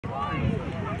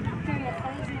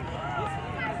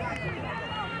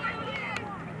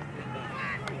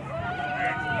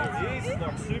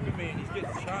I'm Superman, he's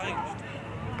getting changed.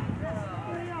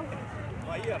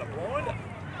 Oh, you had a blinder.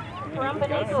 Currumbin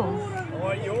Eagles.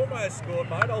 Oh, you almost scored,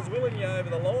 mate. I was willing you over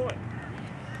the line.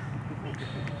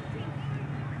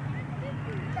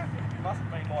 Must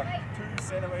have been like 2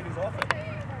 centimetres off it.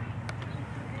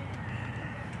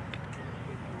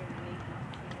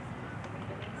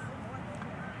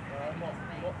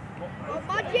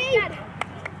 Mudgee!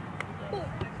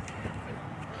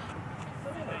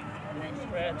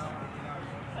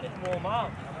 And it's warm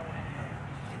up.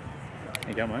 There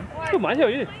you go, mate. Good, mate. How are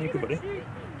you? You good, buddy?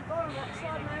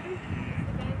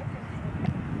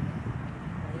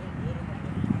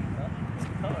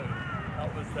 No, that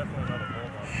was definitely not a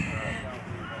warm up.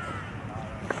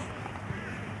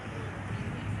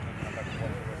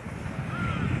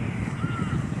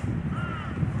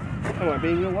 I won't be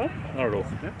in your way. Not at all.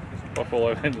 Yeah. If I fall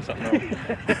over into something else.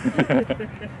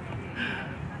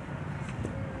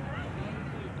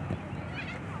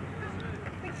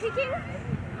 We're kicking?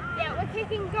 Yeah, we're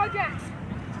kicking. Go, Jax.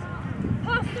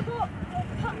 Pass the ball.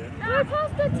 No,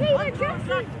 pass the tee to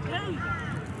Jackson.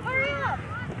 Hurry up.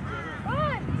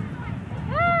 Run.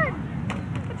 Run.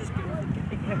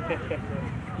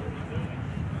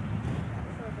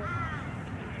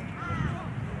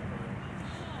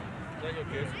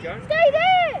 Stay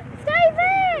there. Stay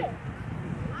there.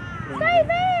 Stay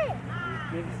there.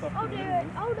 I'll do it.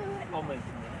 I'll do it. I'll make it.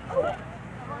 I'll do it.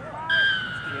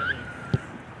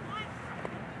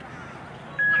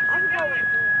 I'm going.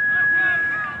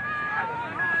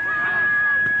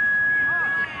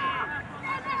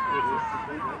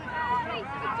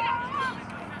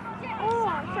 Oh,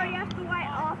 so you have to wait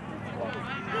after 12.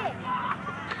 Yeah.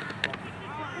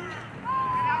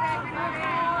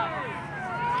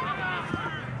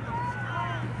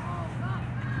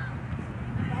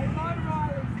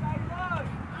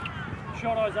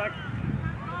 Shot, Isaac.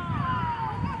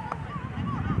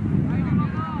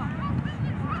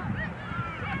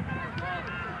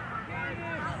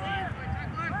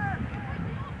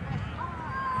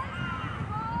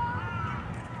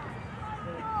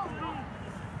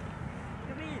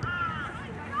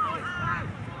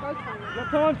 You got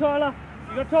time, Tyler.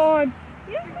 You got time.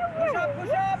 Push up,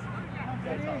 push up!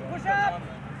 Push up!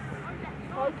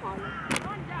 Go, Tyler.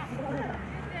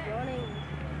 Running.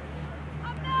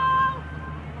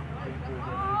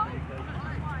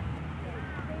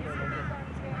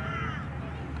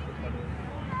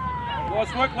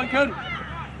 Nice work, Lincoln.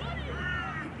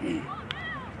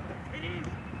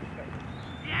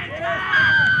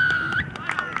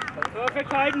 Perfect,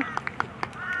 Hayden.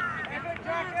 Effort,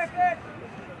 Jack, effort!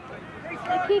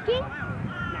 They're kicking?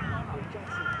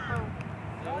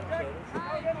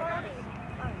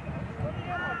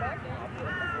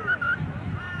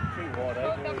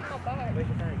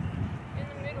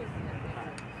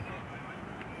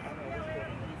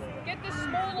 Get the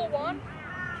smaller one.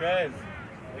 Chaz,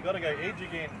 they got to go edge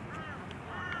again.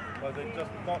 Like they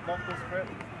just not this prep.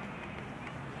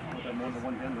 More than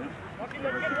one down there.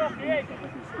 Get it off the edge.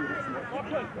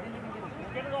 Lachlan,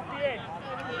 get it off the edge.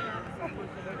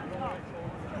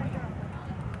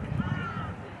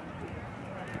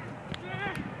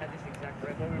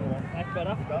 That's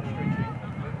better.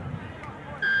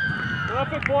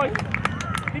 Perfect, boys.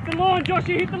 Hit the line,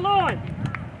 Joshy, hit the line.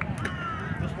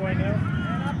 This way now.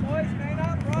 Man up, boys, man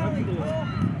up, Riley.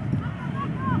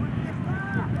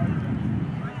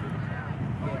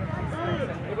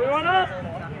 Everyone up.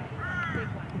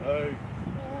 Oh,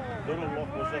 little lock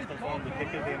resistance on the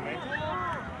kicker there, mate.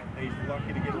 He's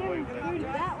lucky to get away with that.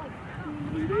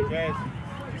 Jazz,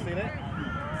 you see that?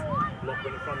 Lock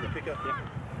when in front of the kicker. Yep.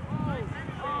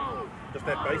 Just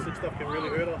that basic stuff can really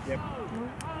hurt us. Yep.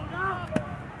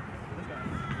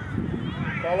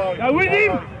 Follow. Go with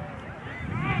him.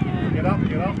 Get up,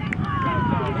 get up.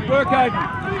 Work, Hayden.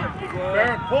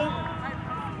 Barrett, pull.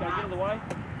 Go get in the way.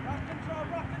 Rock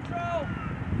control!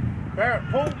 Barrett,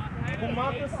 pull. Pull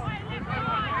Marcus.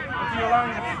 Into your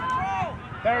lane.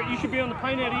 Barrett, you should be on the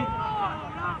paint out here.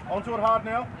 Onto it hard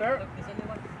now. Barrett.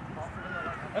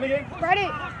 And again. Ready!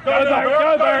 Go, Barrett,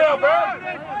 go, Barrett. Go, Barrett.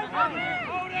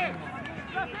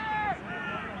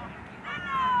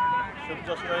 Should have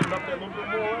just straightened up there a little bit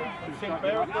more. Sink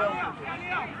Barrett down.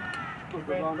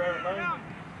 Barrett lane.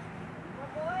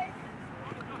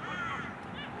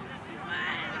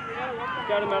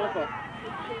 Go to Malachi.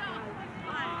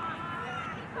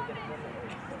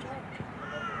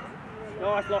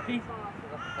 Nice, Lockie.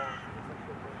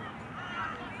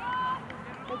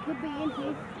 It could be in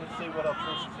here. Let's see what our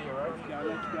choice is here, right?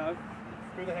 Let's go.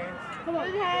 Through the hands. Come on.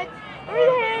 Through the head. Through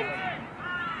the head.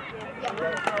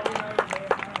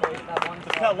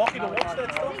 Just tell Lockie to watch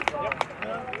that stuff. Yep.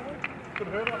 Yeah. Could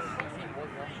hurt us.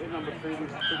 number 3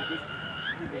 was pretty good.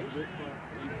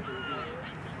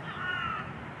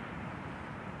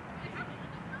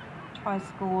 Try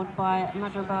scored by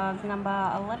Mudgeeraba's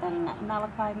number 11,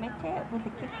 Malachi Mete, with a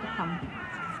kick to come.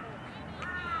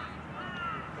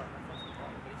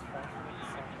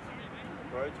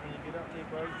 Roads, when you get up there,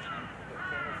 bro, 10 or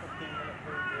 15-minute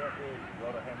period out there, you've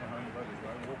got to hammer home the road. There's no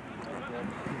walking, no job.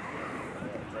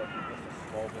 It's like you just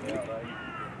slob it out,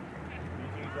 eh?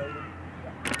 UG's 80.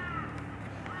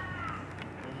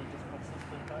 And you're just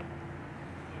consistent, eh?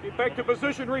 Get back to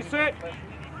position, reset. Good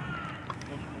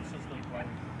consistent playing.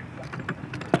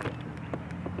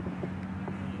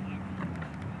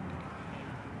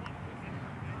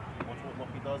 Watch what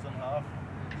Lockie does in half.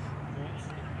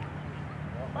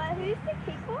 But who's the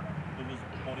keeper? It was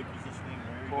body positioning,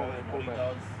 where he goes, what he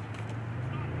does.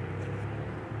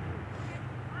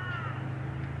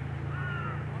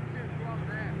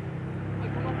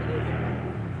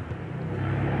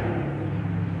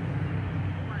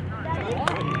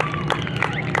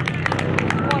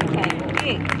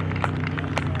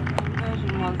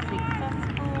 Version was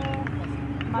successful.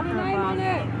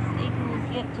 Mudgeeraba Eagles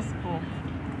yet to score.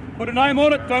 Put a name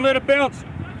on it, don't let it bounce. See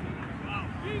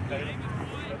that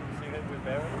where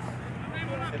Barrett is?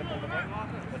 Set up on the wing.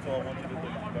 That's all I want you to do.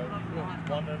 Go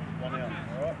one in, one out.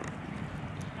 Alright?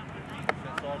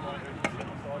 Set sideline, set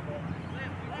sideline.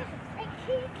 A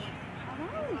kick.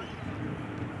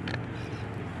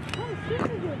 Oh,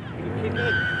 super good. Kick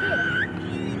it.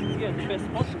 Yeah, the best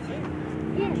option, see?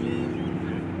 Yes.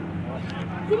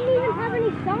 Didn't even have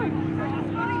any sun.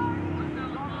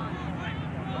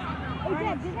 Oh,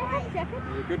 Dad, did they have seconds?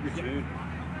 Yeah, good return.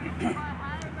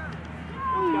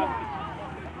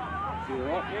 See you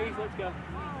right? Yeah, let's go.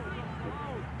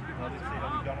 Let's see how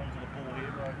we got onto the ball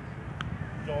here, bro.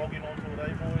 Jogging onto it,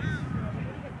 eh, boys?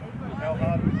 How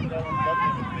hard we can go on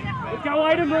Dudley with beat, man. Let's go,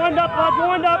 Aiden, wind up, bud,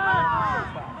 wind up.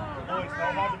 Boys,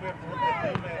 how hard do we have to look at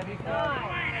that beat, man?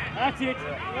 That's it.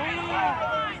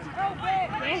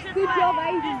 Yes, good job,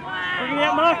 Aiden. Bring it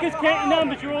out, Marcus, count your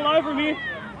numbers, you're all over him here.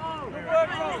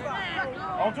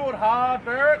 Onto it hard,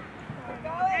 Barrett.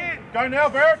 Go now,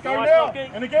 Barrett, go Nice, now. Lockie.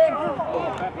 And again.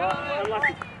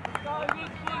 Unlucky.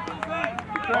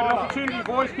 Great opportunity,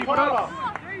 boys, keep it up.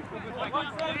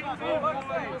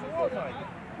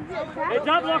 Heads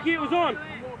up, Lockie, it was on.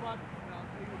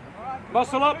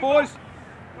 Muscle up, boys.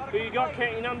 Who you got?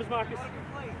 Count your numbers, Marcus.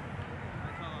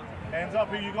 Hands up,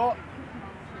 who you got?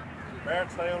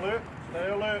 Barrett, stay alert, stay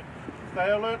alert. Stay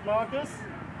alert, Marcus.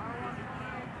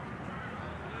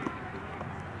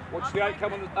 Watch the 8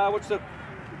 coming, watch the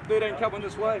 13 coming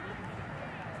this way.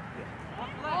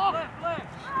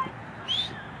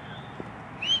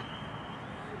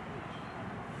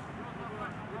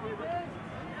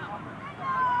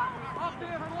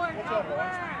 Watch our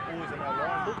lines, boys in our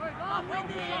line. Look.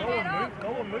 No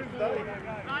one moved, though.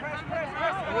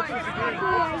 Watch this again.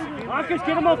 Marcus,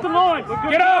 get him off the line.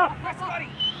 Get up!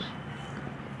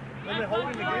 Then they're holding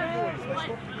again, boys. They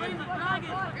stopped again.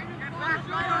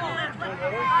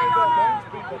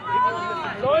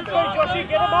 Line speed, Joshy,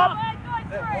 get him up!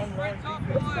 That one line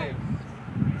defense there.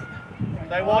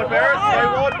 Stay wide, Barrett. Stay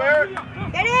wide, Barrett.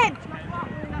 Get in!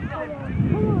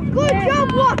 Good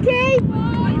job, Lockie!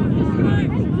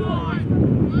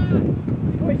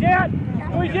 Squeeze out!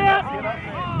 Squeeze out!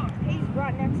 He's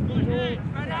right next to the door.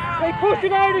 Keep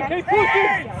pushing, Aiden, keep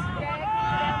pushing!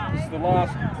 It's the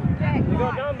last. We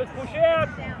got numbers, push out!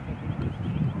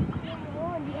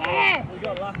 Yeah! We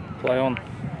got luck. Play on.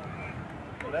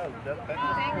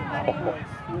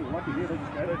 Lucky here, they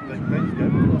just gave it. They just gave it to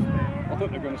us, man. I thought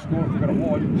they were going to score if they got a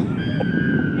wide.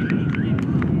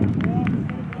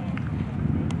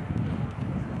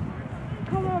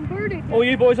 Come on, Birdie. All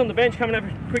you boys on the bench coming up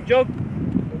a quick jog.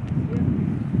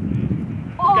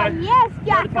 Oh, Go. yes,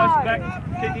 Go to the post and Jacko! back.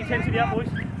 Keep the intensity up, boys.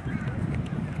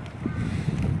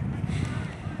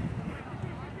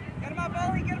 Get him up,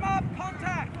 Ollie, get him up,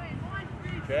 contact!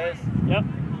 Chaz, Yep.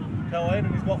 tell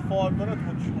Aiden he's got 5 minutes.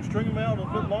 We'll string him out a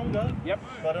bit longer. Yep.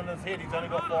 But in his head, he's only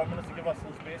got 5 minutes to give us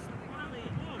his best.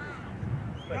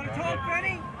 Got to talk,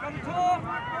 Benny, got to talk!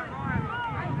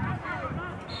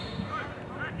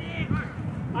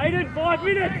 Aiden, 5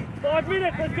 minutes! 5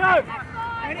 minutes, let's go!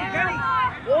 Benny!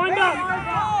 Wind up!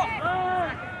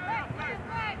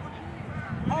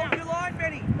 Hold your line,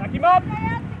 Benny! Back him up!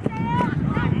 There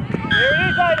it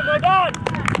is, Aiden, well done!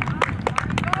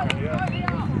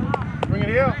 Bring it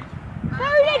here.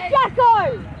 Hold it,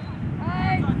 Jacko!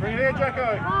 Bring it here, Jacko.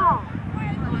 Oh.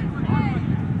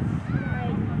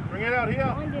 Bring it out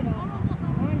here.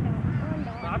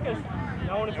 Marcus,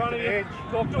 no one in front of you. Edge.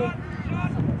 Talk to him.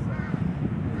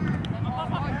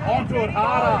 Onto it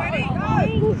harder.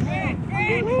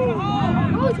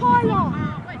 Go, Tyler!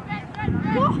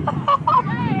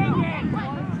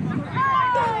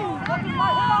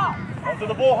 Onto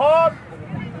the ball hard.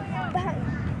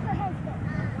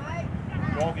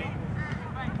 Doggy.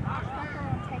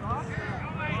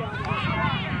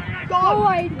 Go,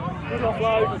 Wade! Good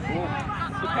offload.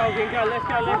 Let's go again, go left,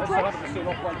 go left. Let's set up the set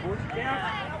offload, boys.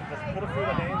 Just put it through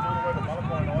the hands all the way to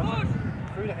multiply and Isaac.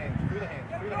 Through the hands, through the hands,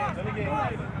 through the hands. And again,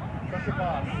 crush your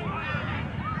pass.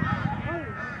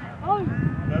 Oh!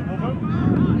 No movement.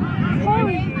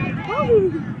 Oh!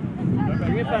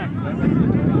 Bring it back.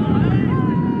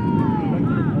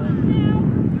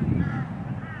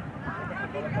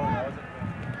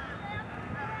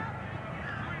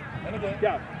 And again.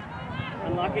 Go.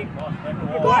 Unlucky.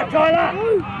 Good Right, Tyler.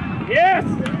 Yes.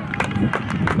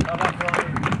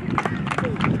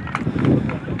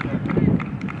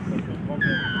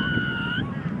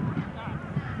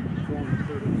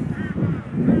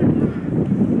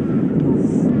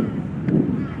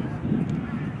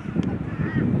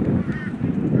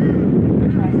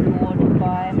 Scored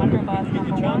by Mudgeeraba's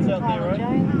number 1, Tyler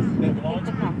Jones, with the kick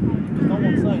to come. There's no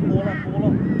one saying ball up, ball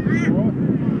up. Alright?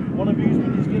 One of you,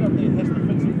 when you get up there, has to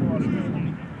fix it for us,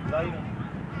 man. Zayden,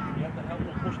 you have to help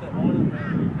them push that line up,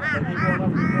 man. Keep going up,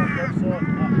 both sides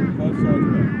up, both sides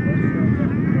back, both sides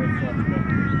up, both sides back.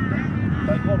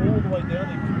 They got all the way down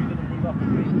there because we didn't move up a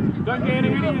bit. Don't get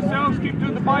ahead of yourselves. Keep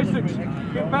doing the basics.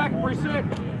 Get back, reset.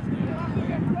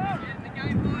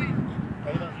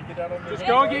 Just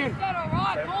go again.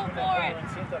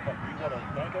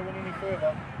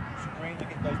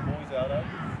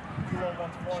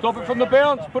 Stop it from the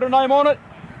bounce. Put a name on it.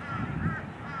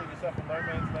 Put yourself in no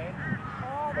man's land.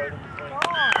 Straight in between.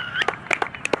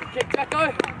 Kick, Jacko.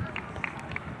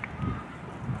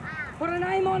 Put a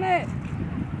name on it.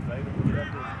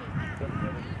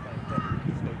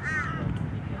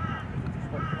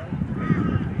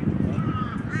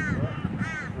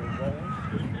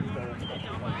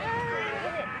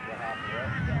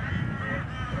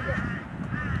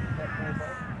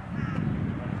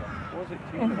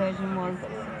 Conversion was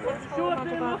successful.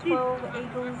 Mudgeeraba 12,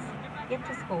 Eagles yet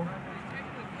to score.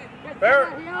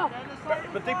 Barrett!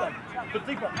 Put deeper! Put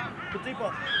deeper! Put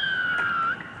deeper!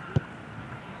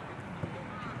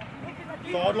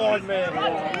 Sideline, man!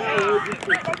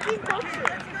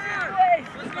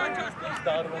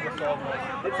 Started on the sideline.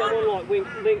 If someone like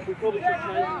Link, we probably should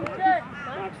change.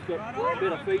 Mark's got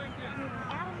better feet.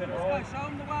 Better eyes. Show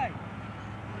him the way.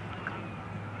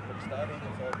 Started on the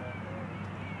sideline.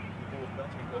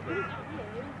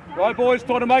 Right, boys,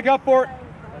 time to make up for it.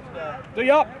 D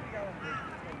up.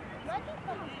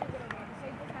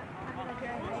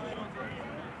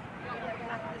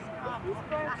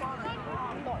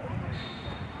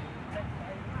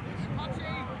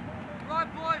 Right,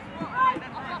 boys.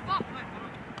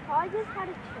 I just had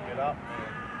a chance. Get up.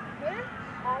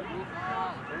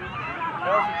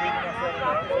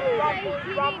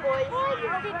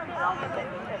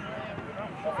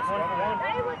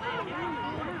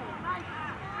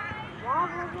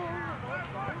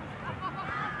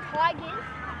 Tigers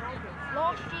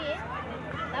last year,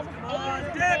 that was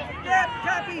 8%. Dip,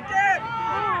 Cappy, dip!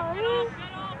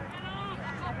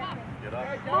 Get up.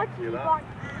 Mudgee got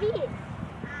this.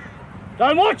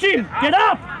 Don't watch him. Get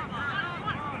up.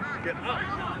 Get up.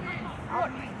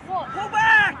 What? Pull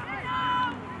back!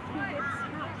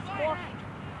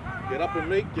 Get up and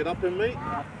meet. Get up and meet.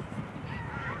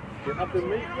 Get up and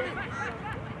meet.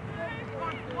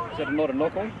 Is that not a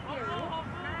knock on?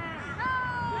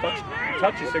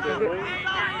 Touch is signalled it.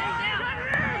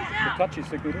 The touch is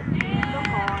signalled it.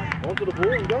 Onto the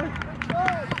ball and go.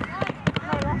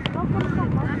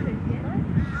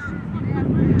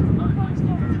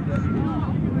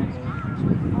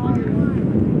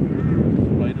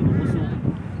 Played in the whistle.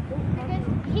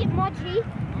 Hit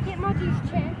Mudgee's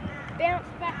chin, bounce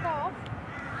back off,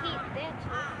 hit their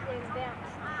chin, then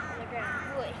bounce on the ground.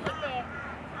 Look, hit there.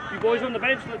 You boys on the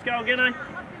bench, let's go again, eh?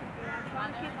 Try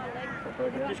and keep my leg.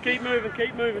 Just keep moving,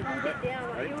 keep moving. Get down,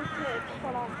 like you were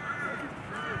spot on.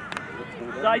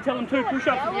 They tell them 2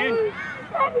 push-ups at the end.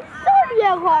 That is so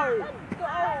yellow! Let's go!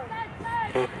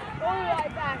 All the way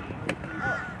back.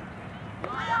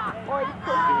 Oh, you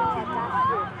put it on, that's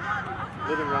good.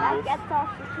 Let him run, That boys. gets us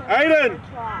the chance Aiden! to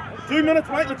try. 2 minutes,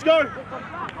 mate. Let's go. Can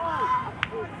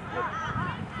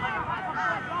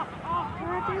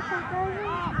I do something?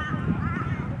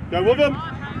 Go with him.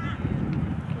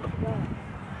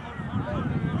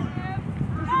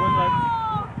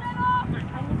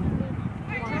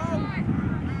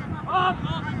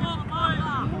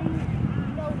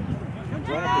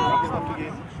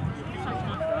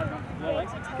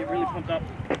 Get really pumped up.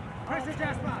 Pressure,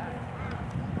 Jasper.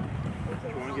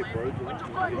 Try and get Rhodes on.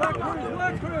 Work, Cruz,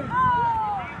 work, Cruz.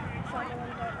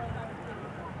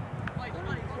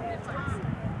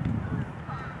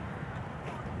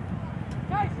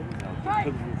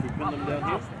 If we pin them down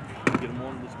here, get them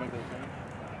on, let's make that change.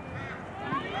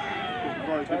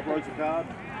 Give Rhodes a card.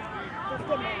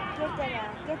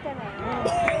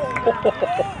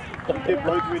 Get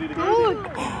Rhodes ready to go.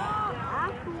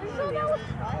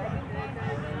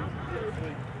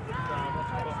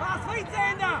 Fast feet,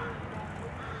 Xander.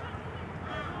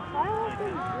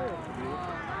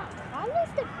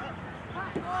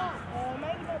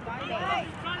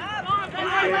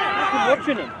 I'm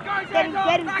watching him. Get him,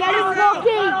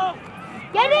 Rocky!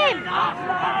 Get him!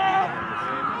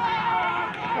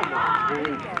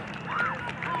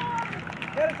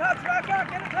 Get a touch, Raka,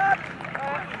 get a touch.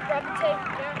 Grab the tape.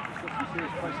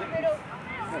 Middle.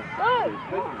 Go!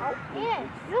 Yeah,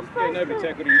 you're supposed to. Nobody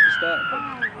tackled him at the start.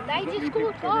 They just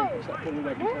scored goals.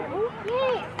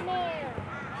 Yeah, man.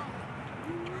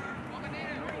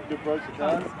 Give Rhodes a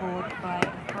card. Scored by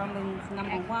Currumbin's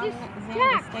number 1,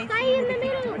 Jack, Xander stay in the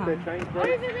middle. Make that change, bro.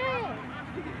 Over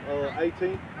there.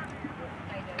 18.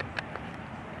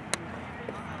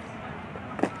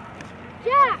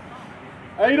 Jack!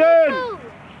 Aiden!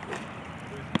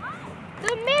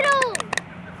 The middle!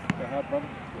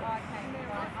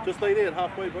 Just stay there,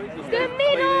 halfway, bro. Just The stay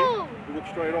middle! there. You look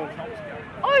straight on.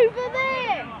 Over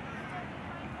there!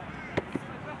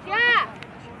 Jack!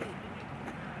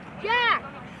 Jack!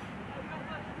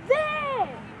 There!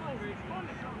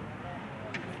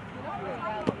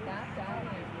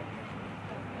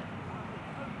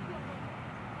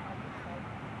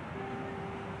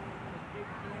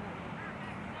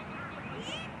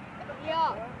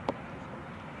 Yeah.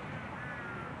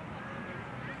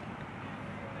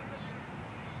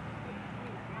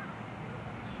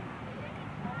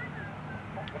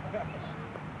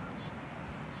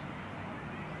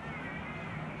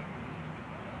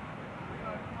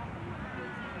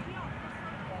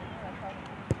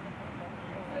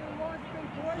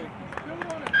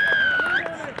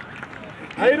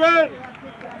 Aiden!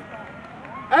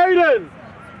 Aiden!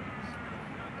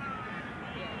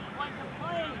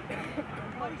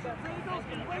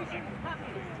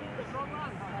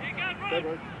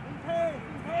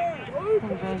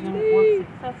 Conversion was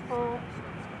successful.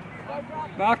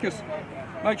 Marcus,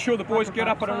 make sure the boys get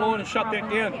up on a line and shut that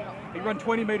down. He run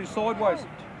 20 metres sideways. 6,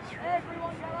 7,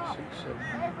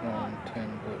 8, 9,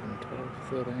 10, 11,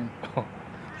 12, 13. Oh,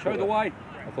 Show the way.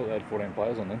 I thought they had 14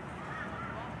 players on then.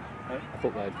 I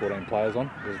thought they had 14 players on.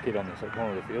 There's a kid on the corner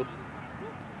of the field.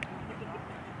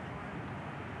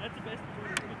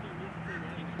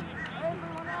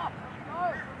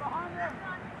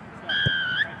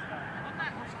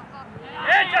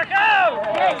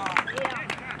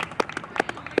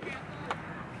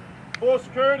 Ball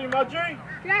security, Mudgee.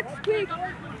 Jack's quick.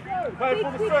 Play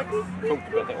for the 6. Talked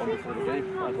about that one before the game.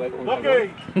 Lucky.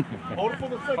 Hold it for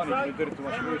the 6, Funny, eh? we did it to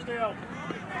us first. Down.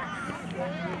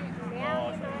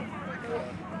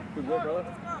 Good work, brother.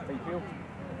 How you feel?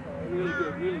 Really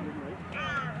good, mate.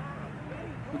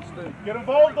 Good stuff. Get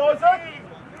involved, Isaac.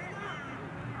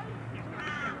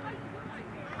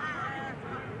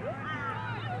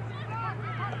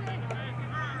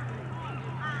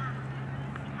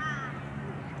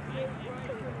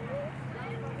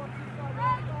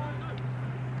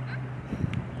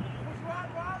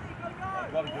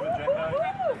 Gotta give it Jacko.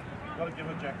 Gotta give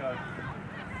it Jacko.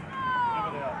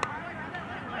 Give it out.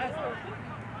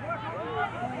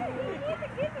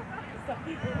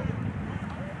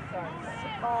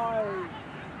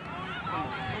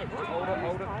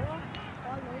 Hold it.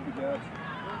 Good job.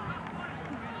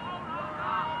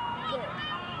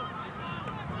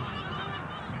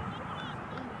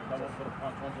 Someone's got to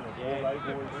punch onto the ball, eh,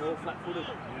 boys? We're all flat-footed.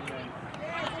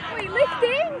 Wait,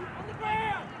 lifting?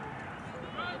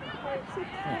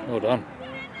 Well done.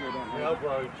 Well,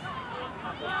 Rhodes.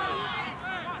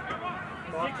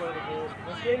 Right for the ball.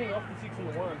 We're standing off the 6 and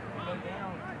the 1.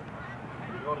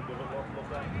 You gotta give it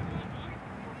look at.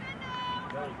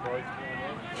 That was Rhodes going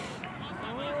on.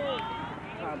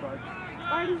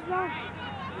 Birdie's run.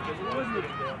 Just Rhodes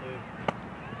getting down there.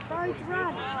 Birdie's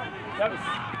run. That was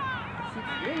 6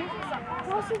 minutes.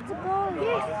 Toss it to goal.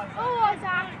 Yes. Oh,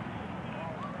 Isaac.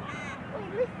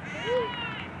 Wait,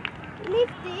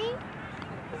 lifting.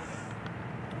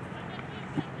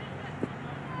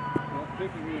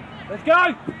 Let's go!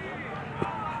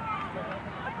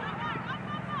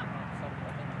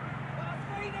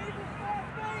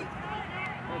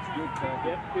 That's good tack.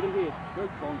 Yep, get him here.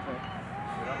 Good contact.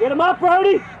 Get him up,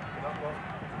 Brody! Good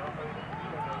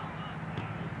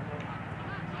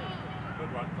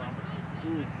run, Currumbin.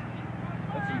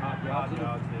 That's some hard yards, isn't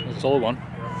it? It's a solid one.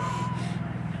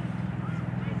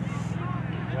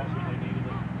 Right when they needed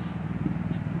it.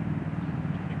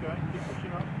 Keep going, keep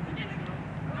pushing up,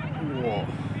 Whoa.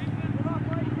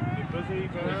 Get busy,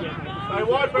 Barrett. Stay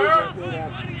wide, Barrett. Good,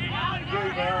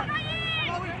 Barrett.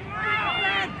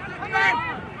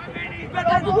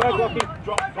 Good work, Lockie.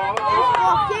 Drop,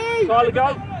 Tyler. Tyler, go.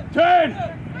 Turn!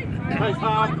 Chase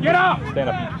hard. Get up! Stand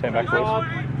up, stand back, boys.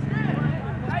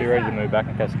 Just be ready to move back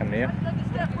in case they come near.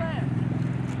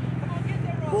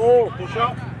 Ball. Push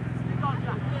up.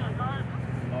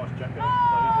 Nice jacket.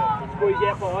 Squeeze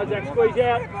out for Isaac, squeeze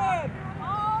out.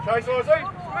 Chase, Isaac.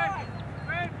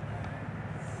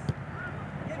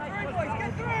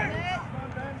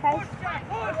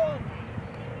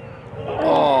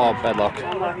 Oh, bad luck.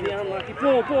 Unlucky, unlucky.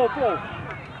 Ball.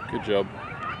 Good job.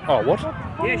 Oh, what?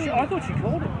 Yeah, I thought she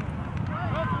called it.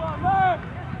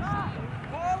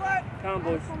 Calm,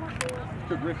 boys.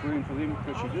 Good refereeing for them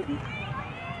because she didn't.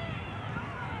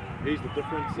 He's the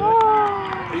difference.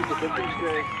 He's the difference,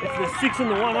 guys. It's the 6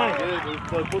 and the 1, eh? Yeah,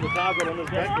 they put the target on his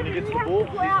back when he gets the ball.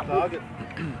 He's the target.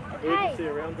 Urgency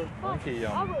around him. I think he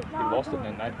lost it and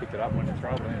then Nate picked it up when he threw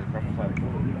it and he probably played it.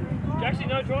 Jackson,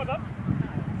 no drive up.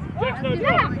 Jackson, no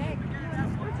drive.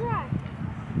 That's right.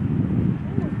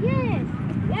 Yes!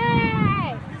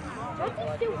 Yay!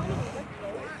 Jackson's still winning.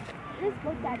 Let's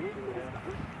go, Daddy.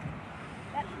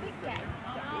 That's big game.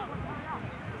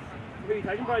 Who are you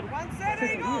taking, Braden?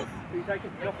 170. Who are you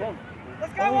taking? Knock on.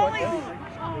 Let's go, Wally.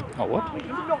 Oh, what? They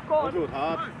do it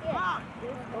hard.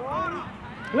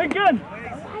 Lincoln!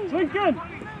 Lincoln!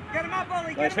 Get him up,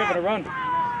 Ollie. Let's Get have him it a up. run.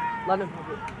 London.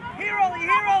 Here, Ollie.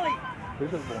 Here, Ollie.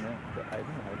 Who's the ball now? Hayden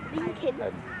or Hayden? Lincoln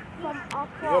Hayden. from You got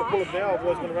to pull across. it now,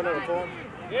 otherwise going to run out of time.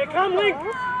 Yeah, come, Link!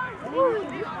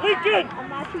 Lincoln!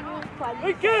 I'm actually really funny.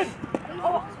 Lincoln!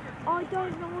 Oh, I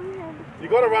don't know him. You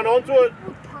got to run onto it.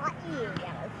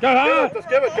 Go hard! Just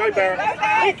give it. Go, Barrett.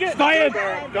 Lincoln! Stay in!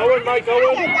 Go in, mate. Go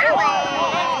in. Wait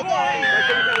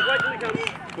till he comes.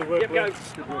 Good work, Yep, go. mate.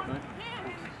 Good work, mate.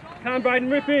 Calm, Braden,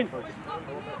 rip in.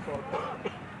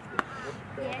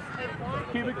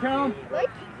 Keep it calm.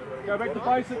 Go back to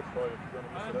basics.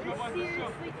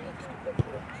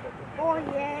 Oh,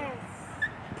 yes.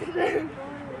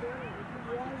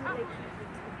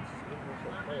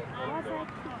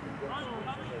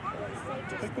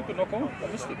 Who put the knock on? I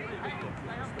missed it.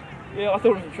 Yeah, I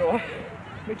thought it was a try.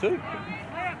 Me too.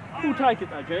 We'll take it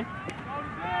though, Jay.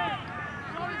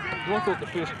 I thought the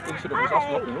first incident was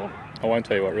us knocking on. I won't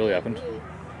tell you what really happened.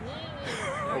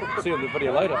 I'll see you on the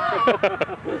video later.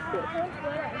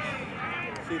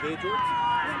 See there, George?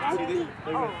 See there?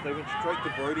 They went straight to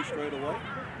Brody straight away.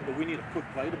 But we need a quick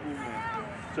play to ball now.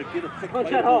 So get a quick play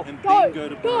to ball and then go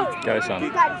to Brody. Go, son.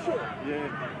 Yeah.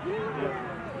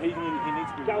 He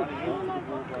needs to be running onto the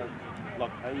ball, bro.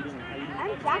 Like Hayden.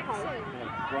 Like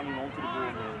running onto the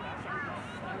ball, man.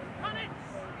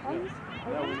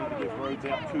 Now we need to get Rhodes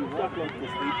out too high because he's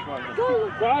trying to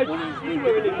Rhodes, all he's his really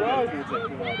movement Rhodes. towards that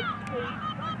corner.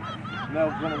 Now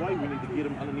run away, we need to get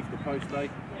him underneath the post, eh?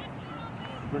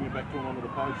 Bring it back to him onto the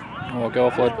post. Oh, go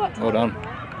offload. Well done.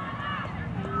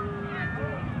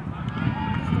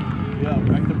 Yeah,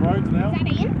 back to Rhodes now. It's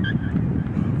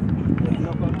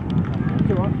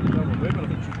all right.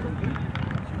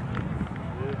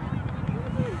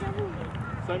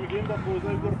 Same again, but boys,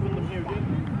 they've got to put them here again.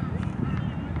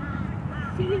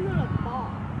 Sitting on a bar.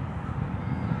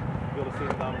 You've got to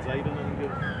send Zayden and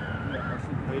give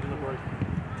Zayden a break.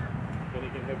 Then he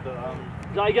can have the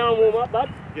Jay, go and warm up, bud.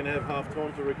 you can have half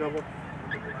time to recover.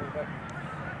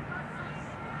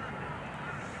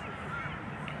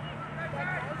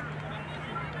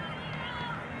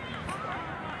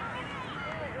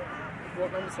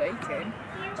 What number say? 10?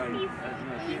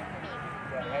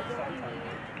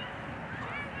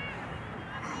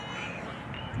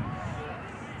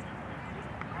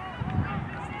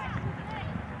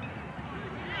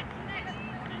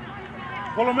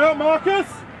 Pull him out, Marcus!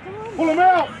 Pull him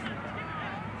out!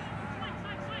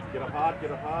 Get up hard,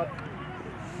 get up hard.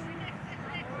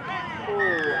 Oh,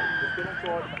 just get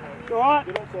onside. All right.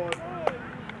 Get onside.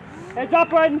 Heads up,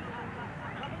 Braden.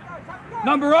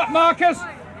 Number up, Marcus!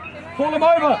 Pull him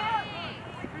over!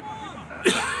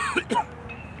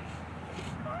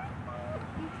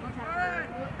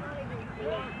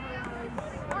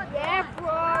 Yeah,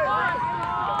 bro.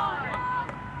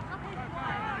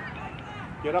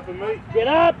 Get up and meet. Get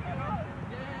up.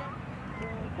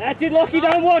 That's it, Lockie,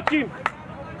 don't watch him.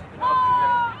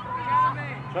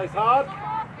 Chase hard.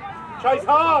 Chase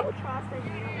hard.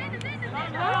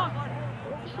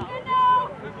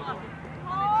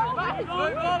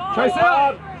 Chase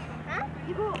out! Huh?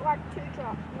 You got like 2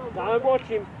 drops. No, Don't watch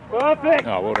him. Perfect.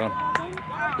 Oh, well done.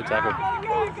 Good tackle.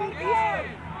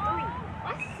 I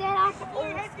set up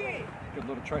all. Got a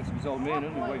lot of traits of his old man,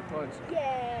 isn't he, where he plays?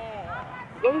 Yeah.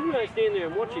 As long as we don't stand there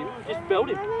and watch him, just belt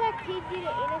him. Remember that kid did an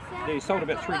intercept? Yeah, he sold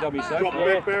about 3 dummies so Drop far.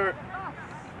 back, Barrett.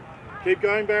 Keep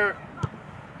going, Barrett.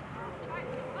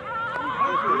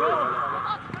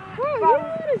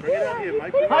 Bring it out here,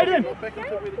 mate. Hayden! Not back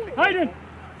until we kick. Hayden!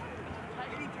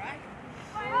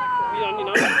 You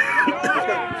know. Let's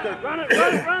go. Run it,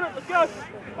 let's go.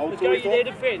 Hold Let's to go, his you're there off.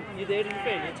 to defend. You're there to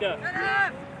defend, let's go.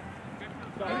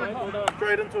 Go, mate, well done.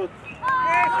 Straight into it.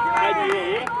 Hayden,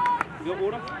 you got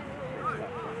water? You got water?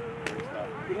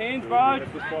 Good hands, bro.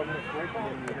 Just 5 minutes break.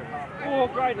 Oh,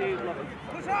 great hands, love it.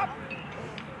 Push up.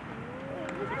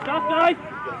 Good stuff, Dave.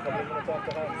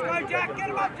 Go, Jack. Get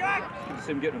him up, Jack. Good to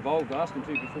see him getting involved. Ask him to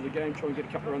before the game, try and get a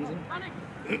couple of runs in.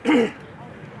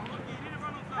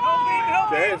 Help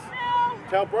him. Jazz,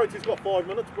 tell Broach he's got 5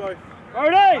 minutes, bro.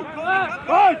 Brody!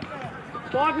 Go!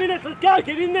 5 minutes, let's go,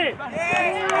 get in there.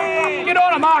 Yeah. Get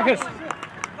on it, Marcus!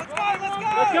 Let's go.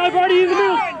 Let's go, Brody, in the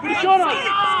middle. Put a shot on.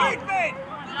 Scoot, man.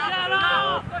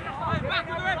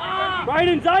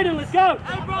 Braden, Zayden, let's go.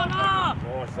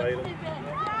 Nice, Aiden.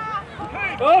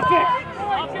 Perfect.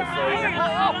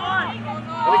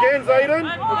 And again, Zayden.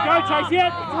 Let's go, chase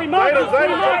out. 3 markers.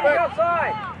 Zayden, drop back.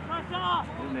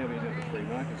 And now we have the 3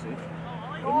 markers here.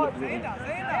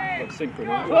 Like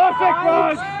synchronized. Perfect,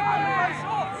 Rose.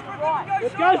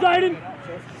 Let's go, Zayden.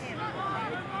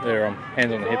 They're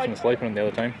hands on the hips and sleeping on the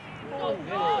other team.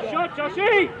 Shot,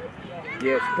 Joshy.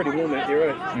 Yeah, it's pretty warm out there,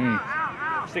 eh?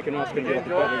 Second half's going to get off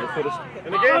the bottom of the fittest.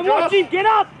 And again, I'm watching, get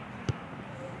up.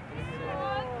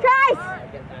 Chase!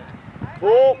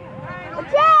 Ball.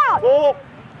 Watch out! Ball.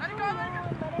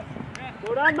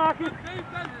 Well done, Marcus.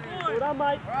 Well done,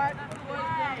 mate.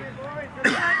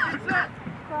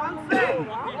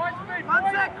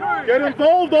 Get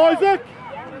involved, Isaac.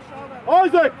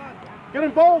 Isaac, get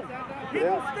involved. Hit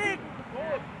the stick.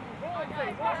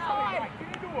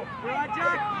 Right,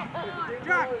 Jack.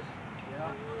 Jack.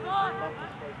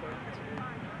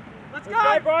 Let's go. Let's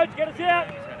go, bros, get us out.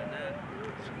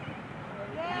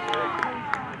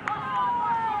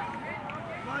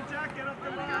 Come on, Jack. Get up the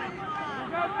line.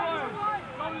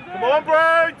 Come on,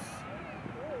 Braids.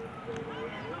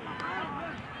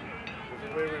 This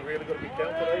is where we really got to be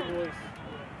down today, boys.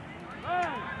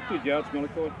 Good yards,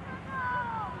 Malachi.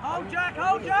 Hold, Jack.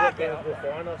 Hold, Jack. Fans will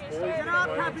find us, boys. Get up,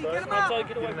 Happy. Get him up. So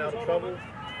get away Getting out from of trouble.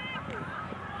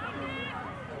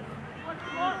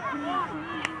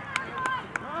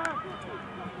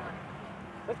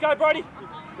 Let's go, Brody.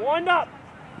 Wind up.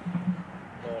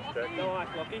 Nice, Jack. Nice,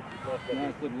 Lockie.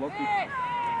 Nice little Lockie.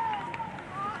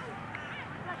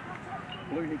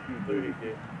 Blue Hickey. Blue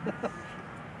Hickey.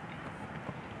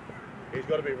 He's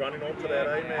got to be running onto that,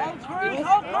 eh, man? Hold, Cruz.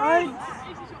 Hold, Cruz.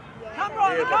 Come,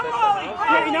 Riley. Come, Riley.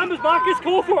 Get your numbers, Marcus.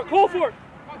 Call for it. Call for it.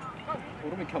 Why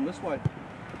don't we come this way?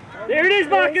 There it is,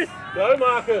 Marcus. Go,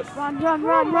 Marcus. Run.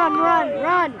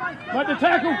 Make the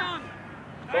tackle!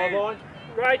 Sideline.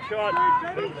 Great shot.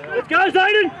 Let's go,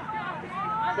 Zayden.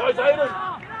 Go, Zayden.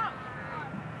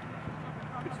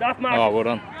 Good stuff, Marcus. Oh, well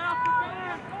done.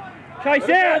 Chase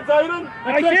Again, out. Zayden.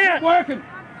 Chase out. Working!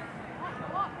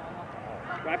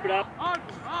 Wrap it up.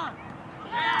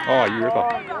 Oh, you ripper.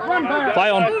 Run back! Play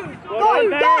on. Well done,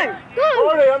 Barry.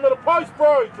 Brody, under the post,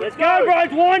 bro. Let's go,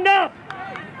 bros. Wind up.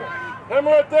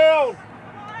 Hammer it down.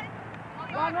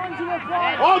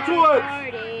 Onto Onto it.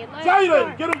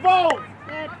 Zayden, get involved.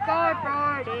 Let's go,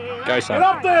 Brody. Go, Get son.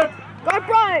 up there. Go,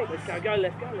 Brody. Let's go. Go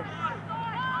left. Go left.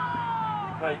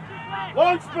 Hey,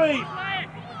 line speed.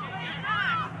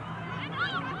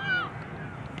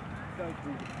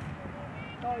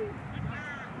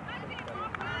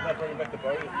 Now bring him back to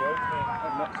Brody, bro.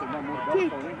 I've not seen no more golf,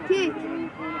 I think. Kick.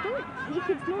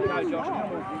 It's not Go, even Josh. long.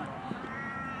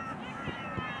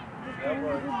 Come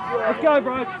on. Let's go,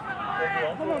 bro.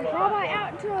 Come on, throw it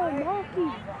out to Marky.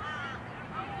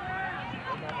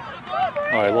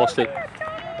 Oh, he lost it.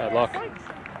 Bad luck.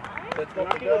 That's what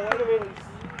we go later, boys.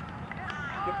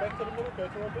 Get back to the middle, go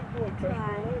to our big boy. Crash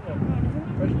all over.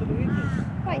 Crash to the edges.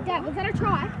 Wait, Dad, was that a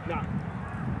try? No.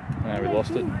 No, we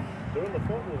lost it. Doing the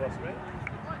front with us, man.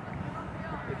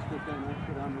 It's good going on.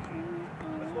 Good on this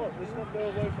one. Let's not go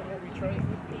away from what we trained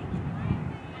with.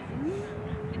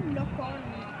 Knock on.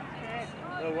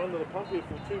 No, we're under the pump here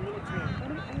for 2 minutes now.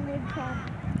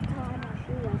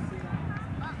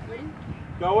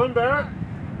 Go in, Barrett.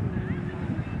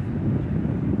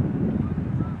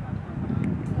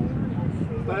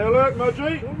 Stay alert,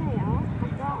 Mudgee.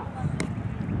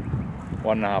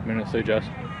 1.5 minutes, too, Jess.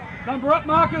 Number up,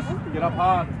 Marcus! Get up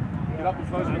hard. Get up and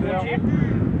close it down.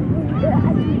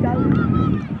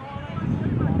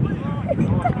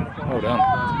 Well done.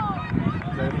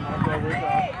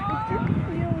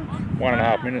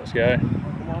 1.5 minutes go.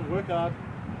 Come on, work hard.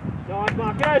 Nice,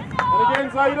 Marcus. And again,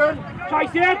 Zayden.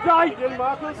 Chase the outside. Again,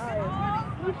 Marcus.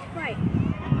 Wait.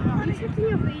 You took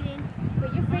your feet in, but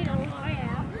your feet are high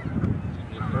out.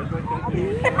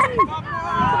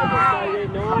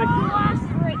 Nice.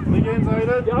 Again,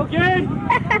 Zayden. Go again.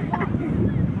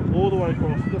 All the way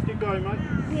across. Just keep going, mate.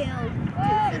 Will,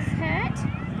 does this hurt?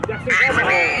 Jackson, come on.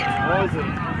 Isaac.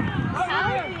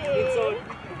 How Inside.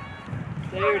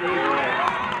 There it is.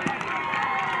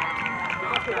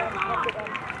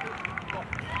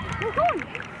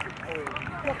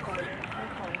 Look on.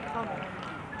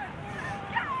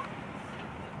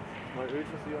 My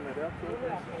urgency on that outfield.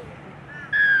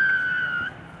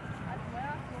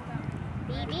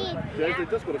 Jazz, they've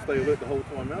just got to stay alert the whole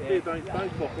time out there. Don't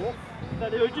clock off.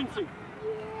 That urgency.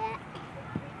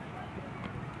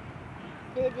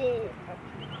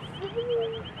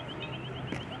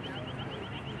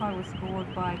 Try was scored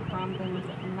by Currumbin's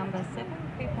number 7,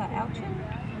 Cooper Alchin,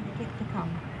 with the kick to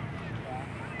come.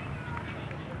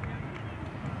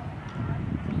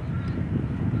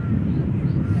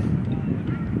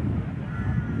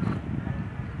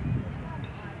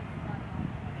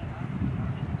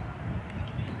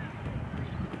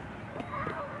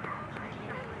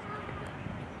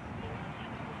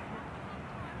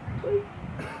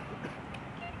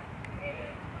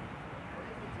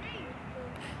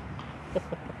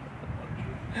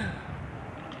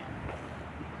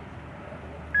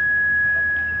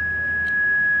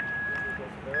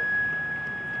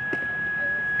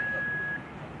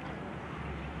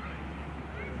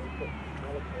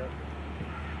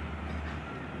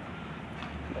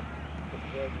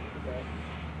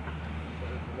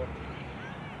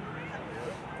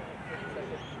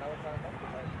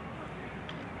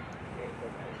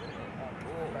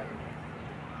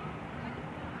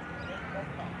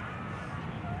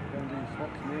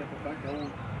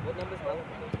 What number's that?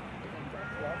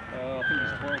 I think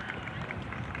it's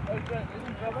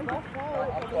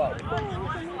 12.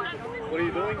 What are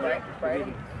you doing, mate?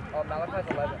 Oh, Malachi's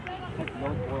 11.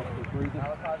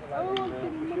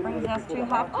 Brings us to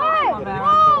half time of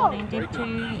our U14 Div 2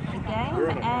 game,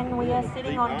 and we are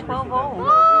sitting on 12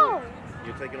 all.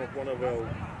 You're taking off one of our,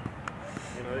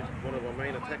 one of our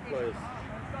main attack players.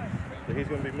 So he's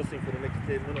going to be missing for the next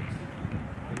 10 minutes.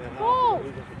 In that half, we're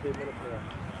losing for 10 minutes now.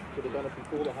 Could have done it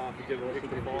before the half to give him an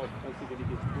extra 5.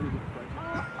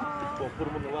 Well, put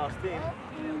him in the last 10.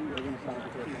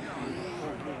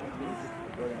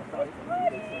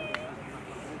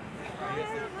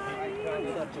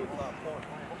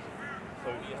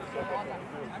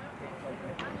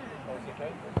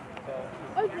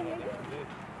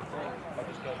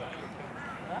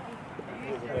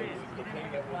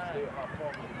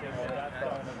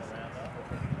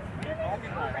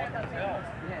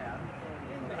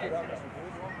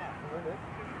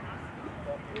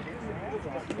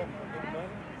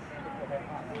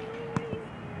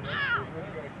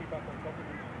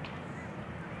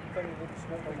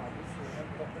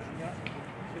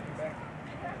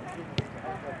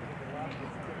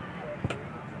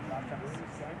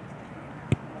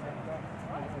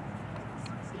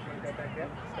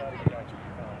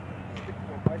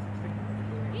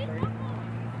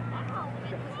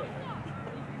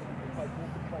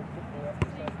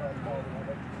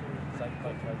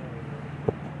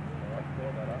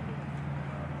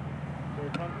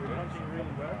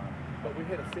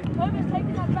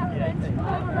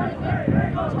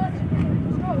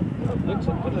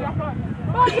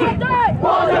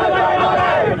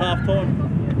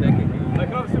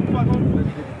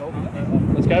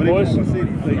 Let's go, boys. You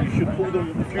should pull them.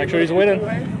 Make sure he's winning.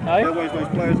 Hey? That way those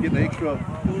players get the extra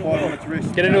 5 minutes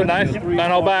rest. Get into it, Nath.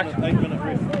 Don't hold back. 8-minute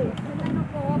rest.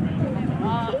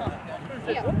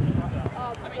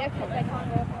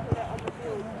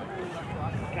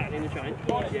 Can't interchange.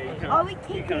 Are we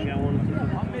kicking? You can't go on.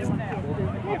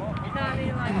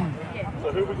 So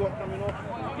who we got coming off?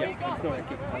 Yeah, it's not a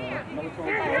kick.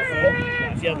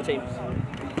 It's the other teams.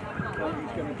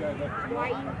 Why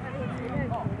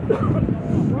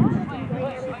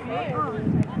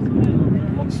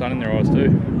Sun in their eyes too.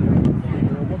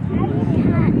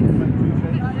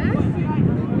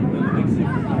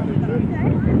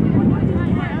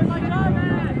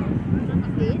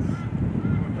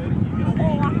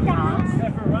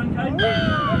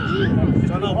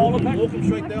 Walk them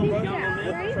straight down, bro. Walk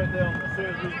them straight down. As soon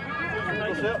as we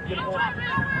push out, get them on.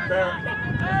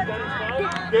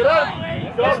 Get up!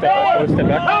 Step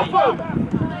back.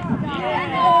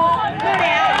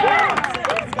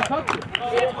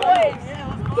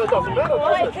 That doesn't matter,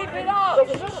 does it? Keep it up.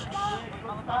 Doesn't matter.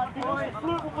 He doesn't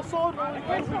flirt with the sideline.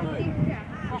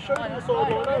 He showed him the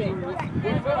sideline, eh? We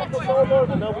flirted with the sideline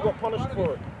and now we got punished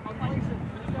for it.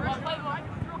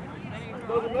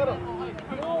 Doesn't matter.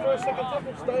 First, second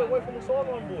tackle, stay away from the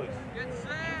sideline, boys.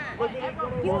 Like, I'll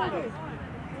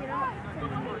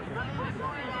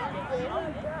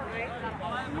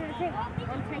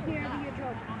take care of your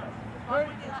job.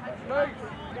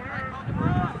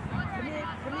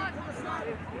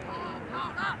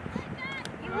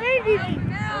 You landed it.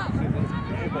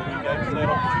 It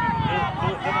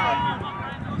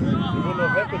wouldn't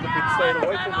have happened if he'd stayed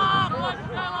away from it.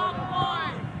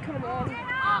 Come on.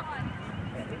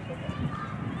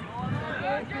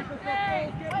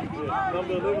 Yeah,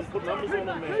 number 11, put numbers on him,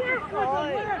 man. Every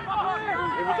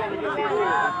time he gets in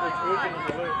here, it's urgent and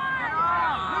alert.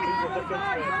 He's a defense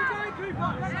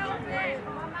man.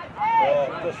 Oh,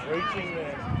 just reaching,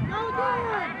 man. Why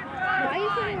are you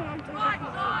saying I'm too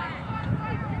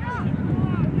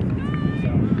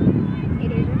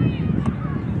It is.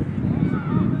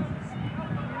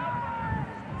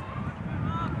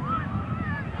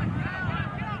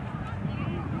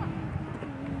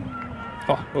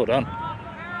 Oh, well done.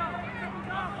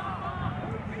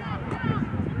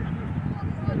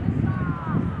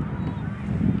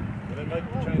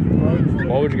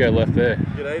 Why would you go left there?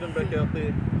 Get Aiden back out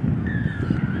there.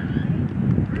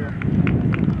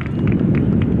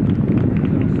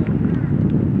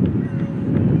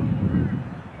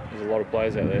 There's a lot of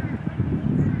players out there.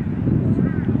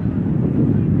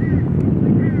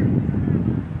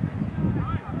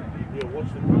 Yeah, watch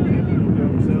the ball. He'll go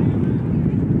himself.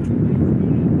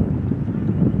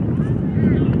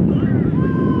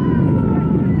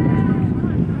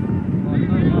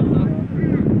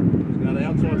 Now the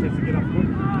outside has to get up quick.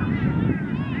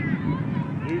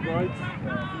 New grades.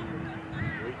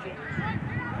 Reaching.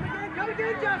 Come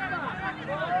again, Jasper!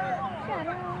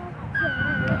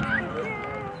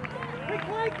 Quick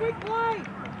play, quick play!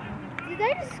 Did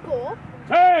they just score?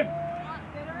 10!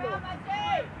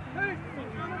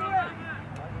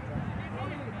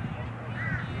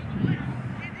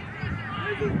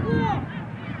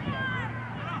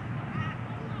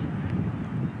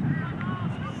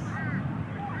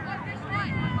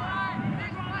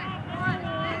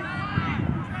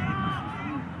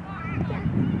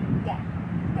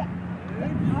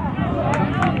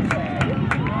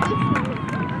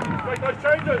 Make those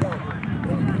changes.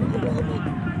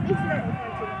 Just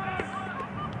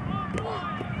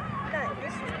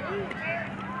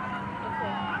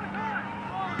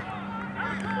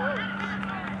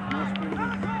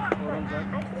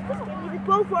give me the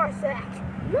ball for a sec.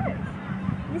 No.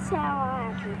 This is how I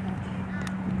actually play.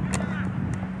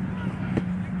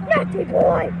 Naughty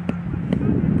boy!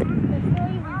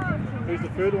 Who's the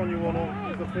third one you want on?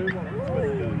 Who's the third one?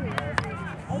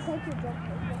 I'll take your job.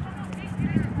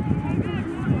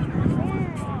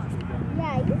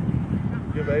 Yeah, you?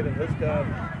 Give Aiden his card.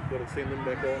 Got to send him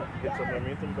back on. Get some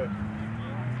momentum back.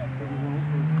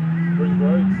 Bring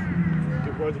Rhodes.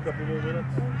 Give Rhodes a couple more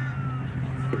minutes.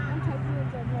 I'm taking your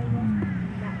job later.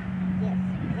 Yes.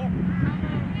 Yep.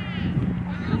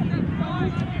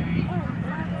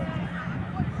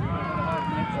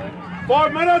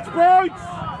 5 minutes, Rhodes!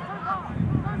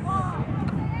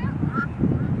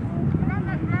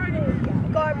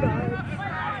 Go, bro.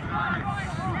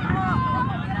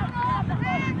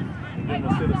 Then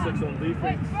we'll set a 6 on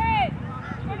defense.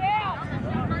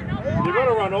 You've got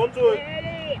to run onto it.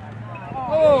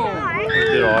 Oh!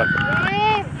 Did I?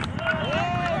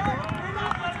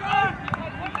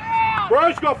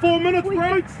 Bros, got 4 minutes,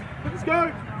 Rhodes. Let's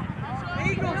go.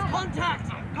 Eagles, contact!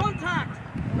 Contact!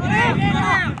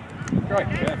 Yeah. Great.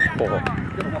 Yeah. 4.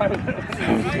 Run,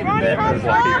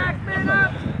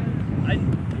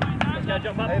 Let's go,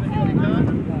 jump up. Aiden, you got your card?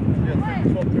 Yeah,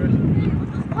 swap first.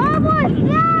 Oh, boy,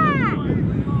 yeah!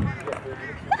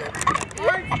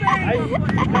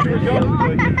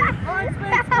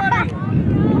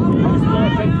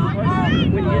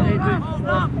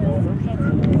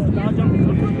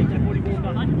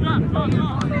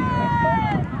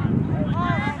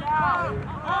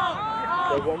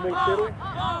 So one more settle.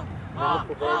 And look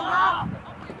for Brody.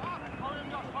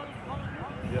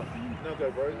 Yeah, now go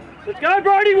Brody. Let's go,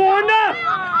 Brody Wander!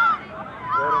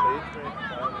 Right on the edge, man.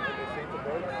 At the centre,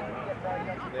 Brody.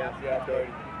 Now, go.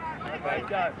 Okay,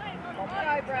 go.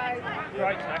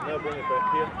 Great tackle. Now bring it back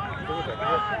here. Bring it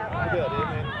back here. Look out here,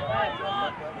 man.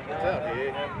 It's out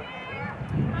here.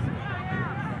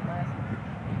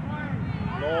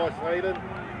 Nice, Hayden.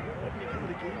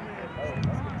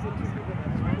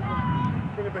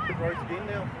 Bring it back to Rhodes again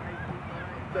now.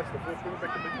 That's the fourth. Bring it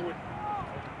back to big boy.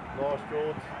 Nice,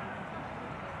 George.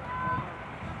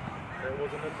 That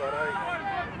wasn't it, but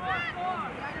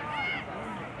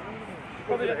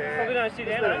Probably don't sit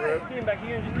down, eh? Get him back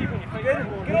here and just keep on your feet. Get on!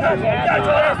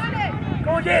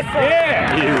 Go on, yes!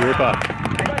 Yeah! You ripper.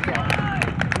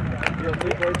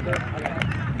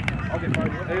 I'll get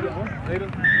both. Need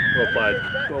him. Well played.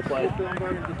 Well played.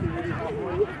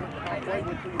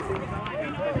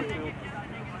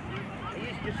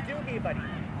 You're still here, buddy.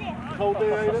 Hold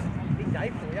there, Aiden. Big day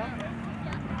for you.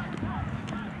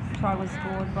 Try was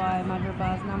scored by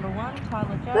Mudgeeraba's number 1,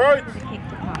 Tyler Jones, Right. with a kick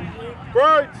to come.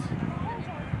 Great!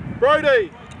 Brody!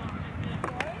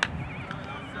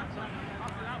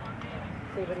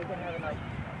 See, but he can have enough,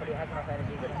 but he has enough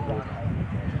energy to run.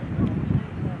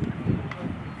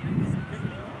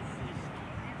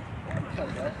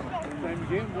 Same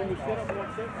again, when we set up one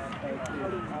set.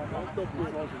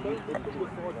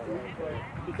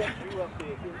 Because that's you up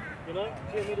there, you know,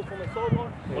 10 metres from the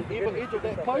sideline, on either edge of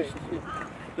that post.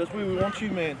 That's where we want you,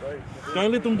 man.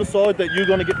 Don't let them decide that you're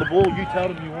going to get the ball, you tell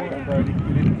them you want it.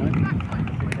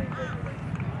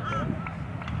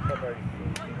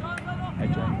 Hey,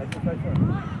 John.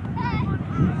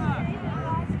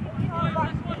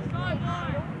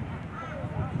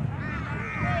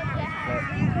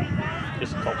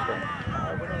 Just the top screen.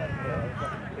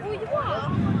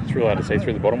 It's really hard to see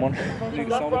through the bottom one. I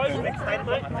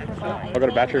got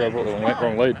a battery, I brought the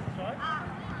wrong lead.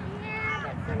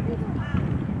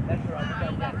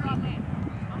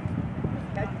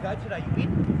 How'd you go today? You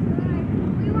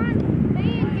win? We won. Me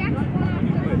and Jack won.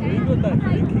 We won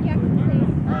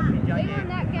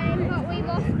that game, but we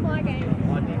lost my game.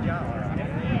 Oh, did you? Yeah,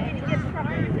 and it gets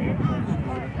frustrating.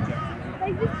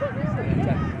 They just put me on the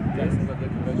bench. They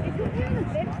put me on the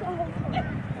bench the whole time.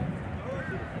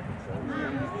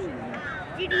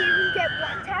 Did he even get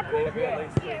one tackle? Yeah.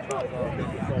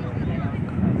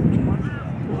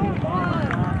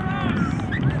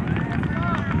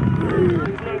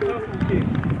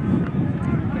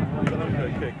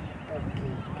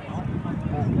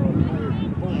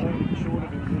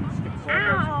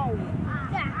 Ow!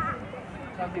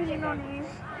 Get in on him.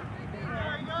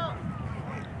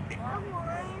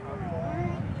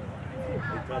 He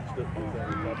touched it, so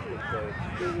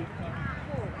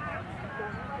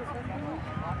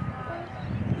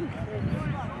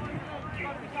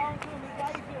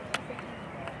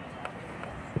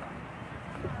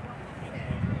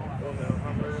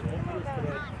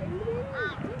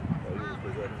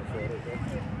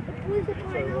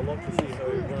I'd like to see how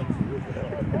he runs with the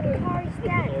Car is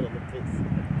dead.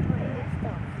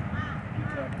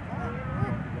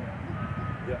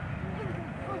 Yeah.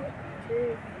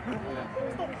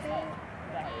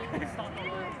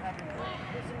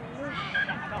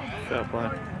 Fair play.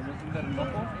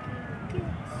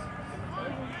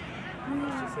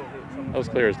 That was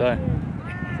clear as day.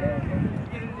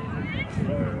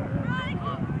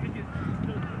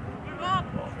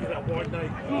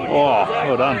 Oh,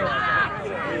 well done.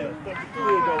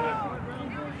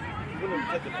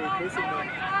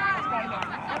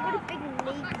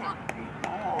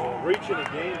 Reaching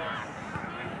again.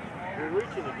 We're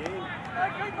reaching again.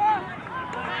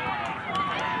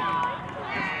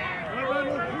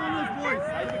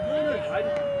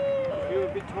 You're a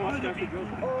bit tight, don't you, Joe?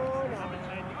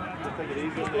 Take it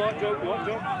easy. Light job.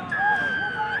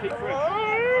 Keep fresh.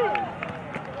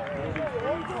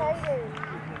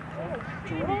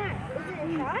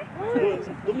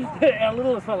 Our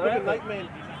littlest fella. Look at Nate, man.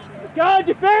 Go,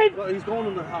 defend! He's gone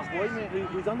in the halfway, man.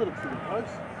 He's under the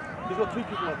post. He's got two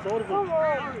people outside of him.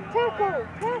 Tackle!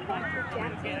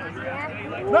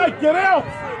 Nate, get out!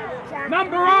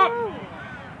 Number up!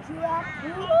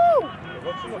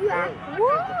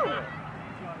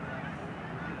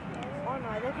 Oh no,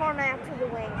 they're going out to the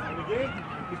wing. And again,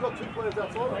 he's got two players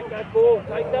outside of him.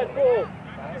 Take that ball.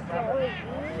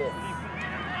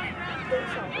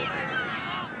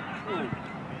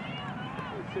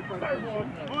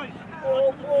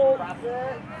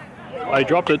 Oh, he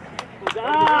dropped it.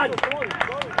 Done!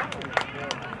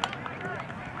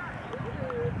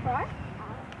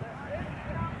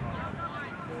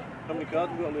 How many cards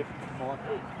have we got left? 5.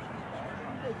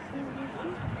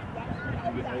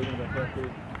 You get 8 in that back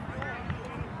there.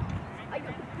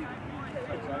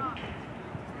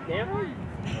 Down?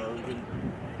 No, we didn't.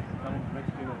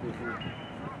 Mexican up there for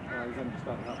he's only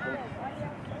starting up there.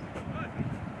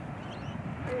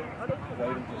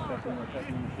 Aiden's just stuck in the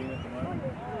attacking machine at the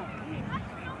moment.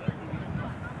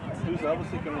 Who's the other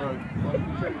second row? Why don't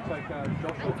you try to take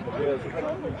Josh off? Yeah,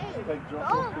 take Josh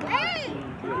off.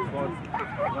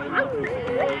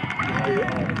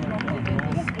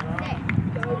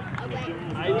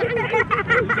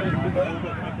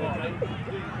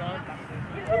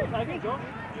 Take it, John.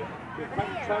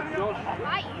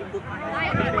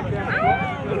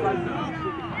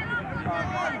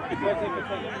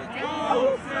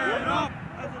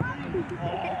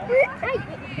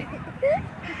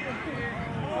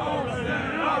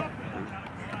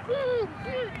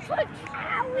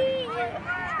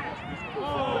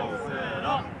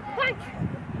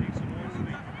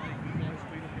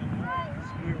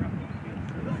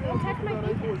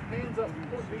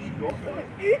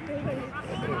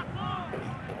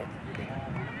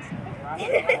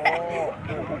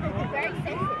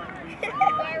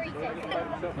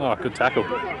 Oh, good tackle.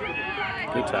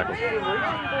 Good tackle.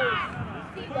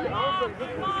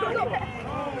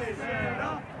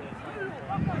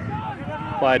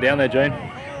 Player down there, Gene.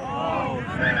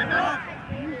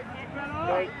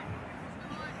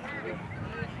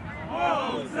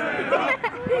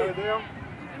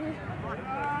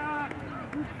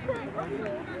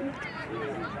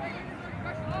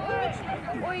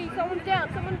 Oi, someone's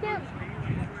down, someone's down.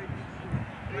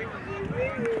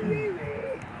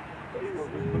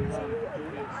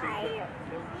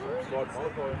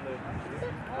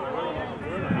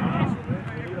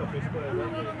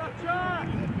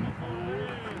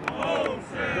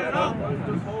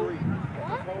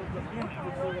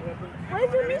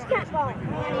 Where's your kneecap ball?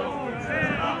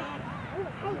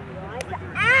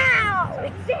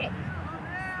 Ow! Shit!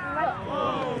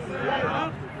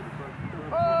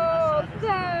 Oh,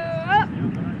 up!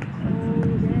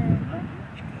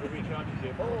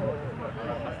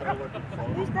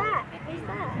 Who's that? Who's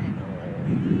that?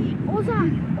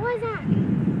 Ozark! Ozark!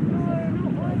 No,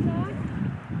 not Ozark.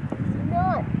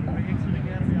 Not.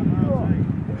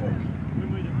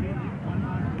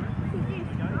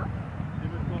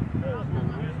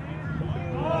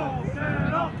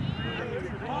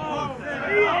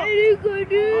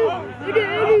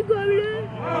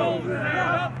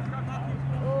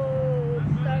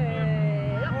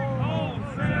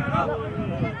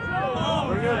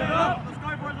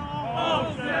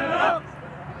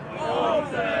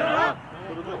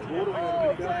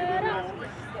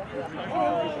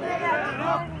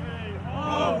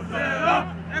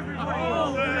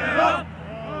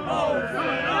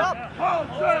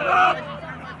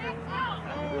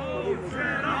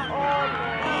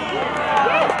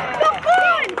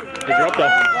 He dropped her.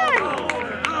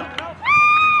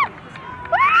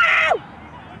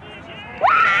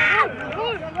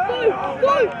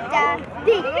 Daddy,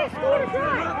 you just scored a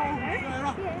try.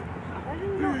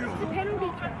 It's a penalty.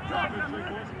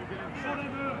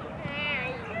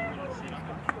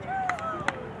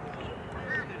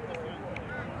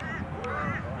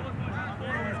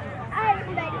 I'm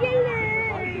a yellow.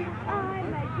 I'm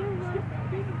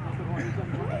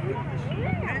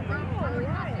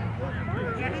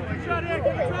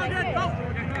a yellow.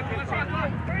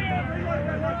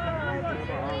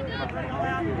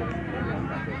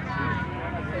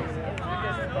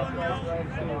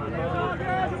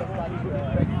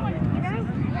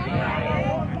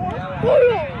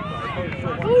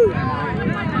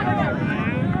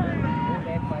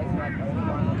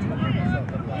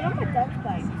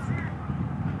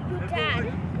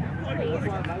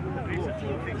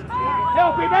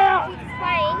 Help him out!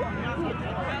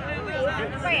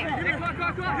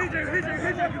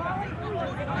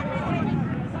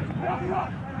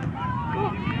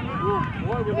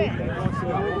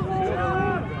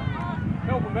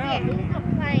 Help him out. He's not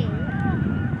playing.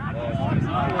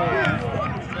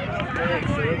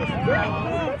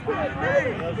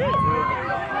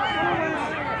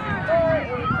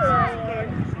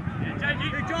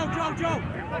 Joe!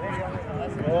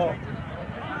 Oh.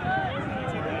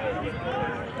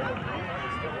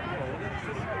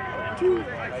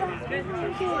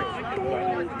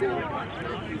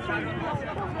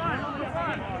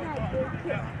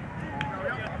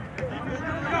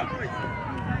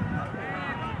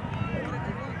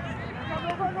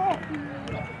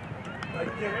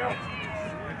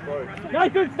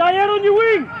 Nathan, stay out on your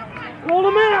wing! Call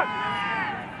them out!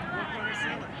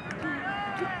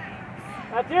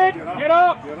 That's it! Get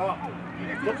up! Get up.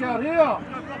 Look out here.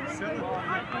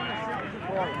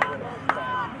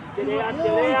 Get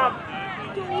out!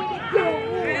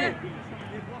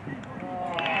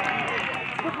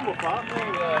 Put them apart.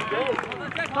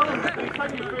 Tell them to take your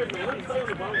first man. Stay on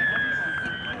the boat.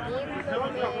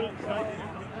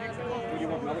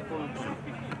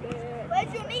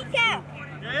 Where's your kneecap?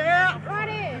 Yeah! Right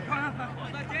here.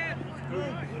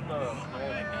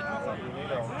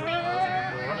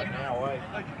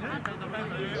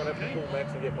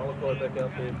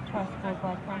 Try scored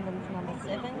by Currumbin's number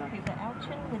 7, Cooper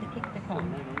Alchin, with a kick to come.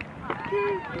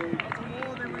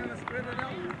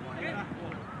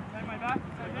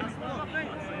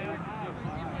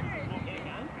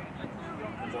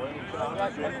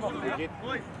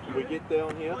 We get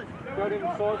down here. Go down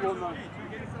the sidewalk, mate.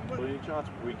 By any chance,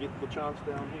 we get the chance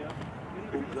down here.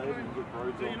 Pull Dave and get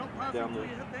roads on down the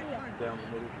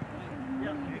middle.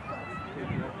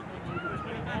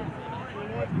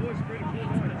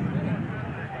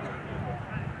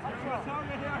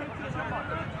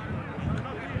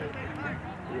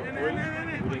 We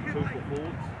need 2 for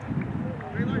forwards.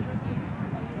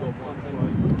 Got 1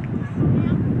 play.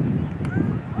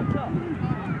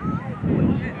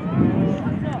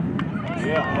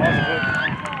 Yeah, nice kick.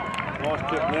 Nice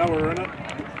kick. Now we're in it.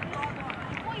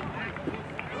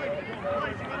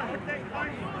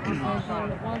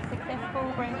 Was successful,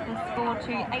 brings the score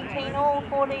to 18 all,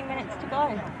 14 minutes to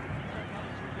go.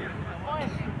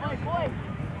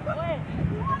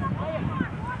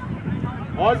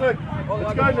 Isaac,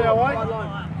 let's go now, eh?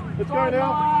 Let's go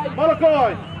now.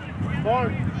 Malachi!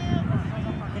 Fine.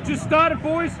 You just started,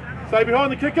 boys. Stay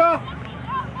behind the kicker.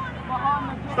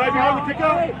 Stay behind the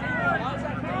kicker.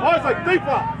 Isaac,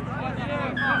 deeper.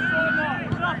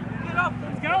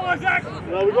 Let's go, Isaac.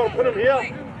 No, we've got to put him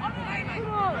here.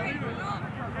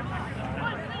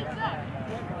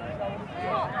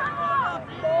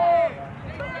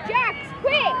 Jax,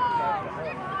 quick!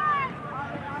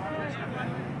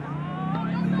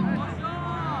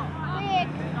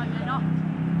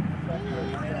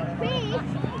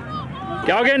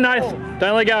 Go again, Nath.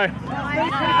 Don't let go.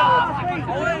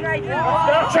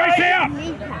 Chase out.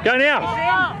 Go now.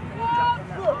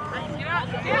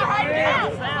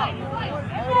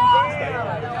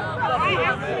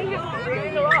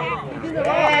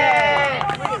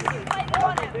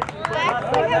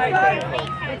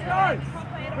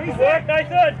 Good work,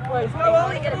 Nathan.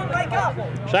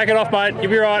 Shake it off, mate.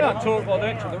 You'll be right.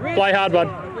 Play hard, bud.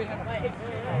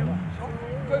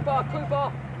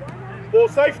 Cooper. Ball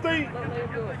safety.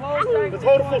 Let's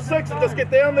hold it for 6 and just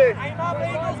get down there.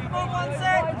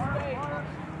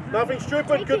 Nothing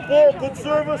stupid. Good ball. Good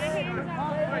service.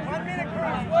 1 minute,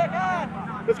 Chris. Work hard.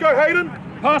 Let's go, Hayden.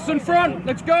 Pass in front.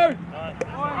 Let's go.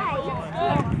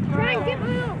 Try and get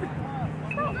out.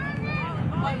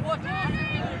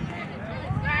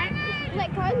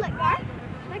 Let go, let go.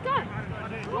 Let go.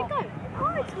 Let go.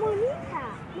 Oh, it's my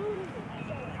kneecap.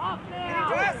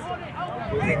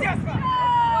 Ready, Jasper.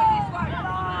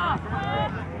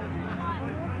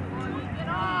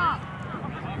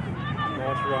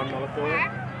 Nice run, Malachi.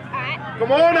 Alright.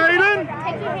 Come on, Aiden.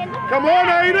 Take your hand up. Come on,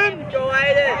 Aiden. Go,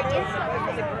 Aiden.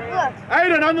 Look.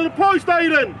 Aiden, under the post,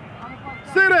 Aiden.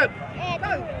 Sit it.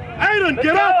 Aiden,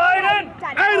 get up.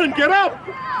 Aiden, get up.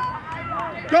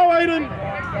 Go, Aiden.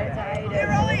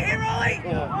 Here, Ollie. Here, Ollie.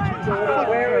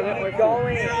 Where are we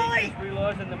going? Here, Ollie. Just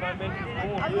realising the momentum.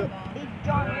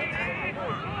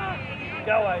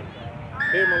 Go, Aiden.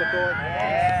 Here,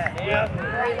 Malachi. Yeah.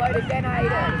 Reload again,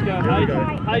 Aiden. Go,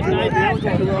 Aiden. Aiden,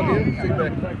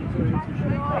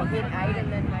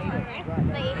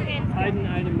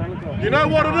 Aiden, Malachi. You know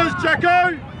what it is,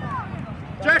 Jacko?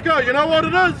 Jacko, you know what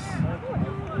it is?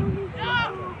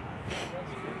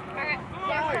 Alright,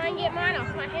 now try and get mine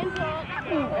off my hands off.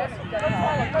 That's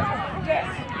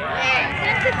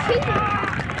a cheater.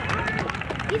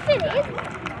 Yes, it is.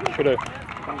 Should have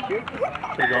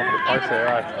gone for the post there,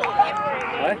 eh?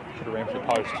 Should have ran for the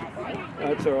post.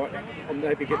 That's all right. I'm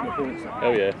happy getting the points.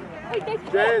 Oh yeah.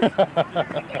 Jazz,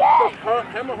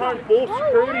 hammer home ball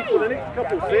security for the next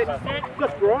couple of sets.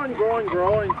 Just grind.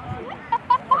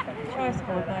 Choice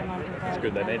scored though, Monty. It's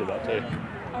good they needed that too.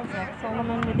 Isaac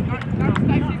Solomon with the kick.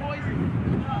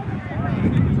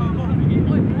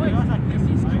 This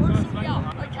is crucial here,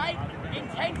 okay?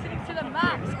 Intensity to the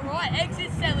max, alright?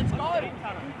 Exit set, let's go. Hold it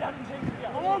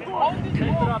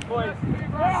up, boys.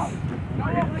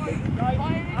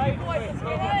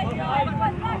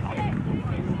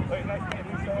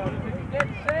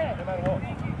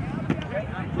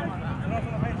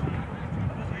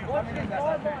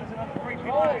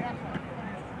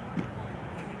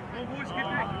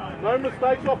 No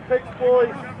mistakes off picks,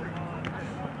 boys.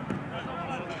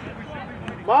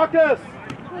 Marcus!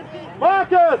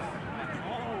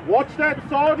 Watch that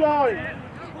sideline.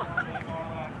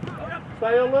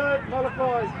 Stay alert,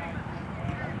 Malachi.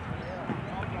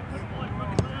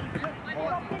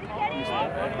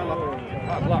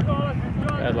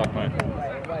 Bad luck, mate.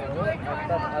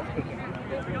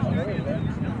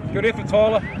 Good effort,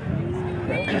 Tyler.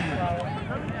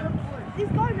 This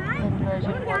go, man.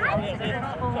 Conversion was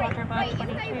unsuccessful. Mudgeeraba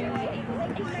 22,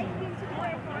 Eagles 18.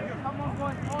 Come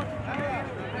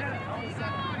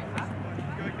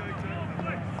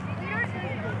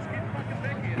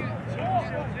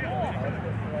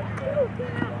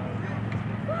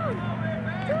on.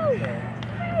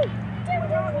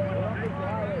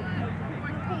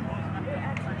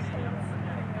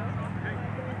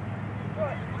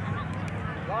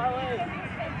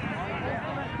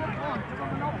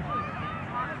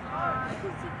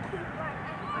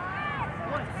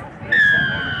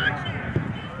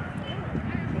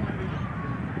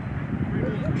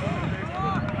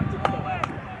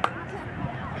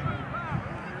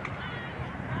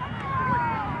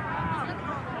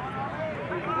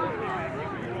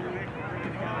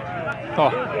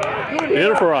 Oh,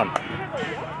 beautiful run.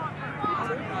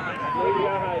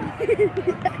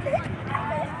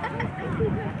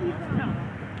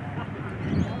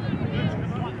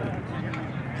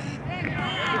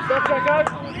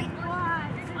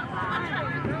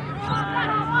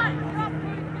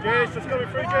 Jess, just coming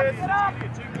through, Jess.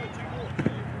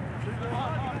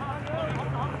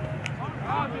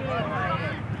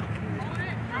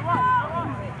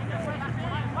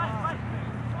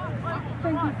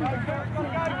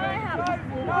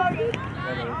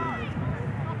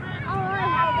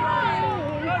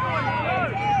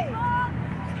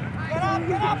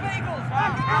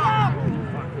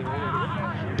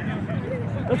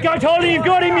 Let's go, Tyler. You've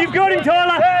got him,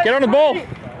 Tyler. Get on the ball.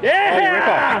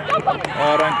 Yeah.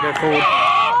 Oh, don't go forward.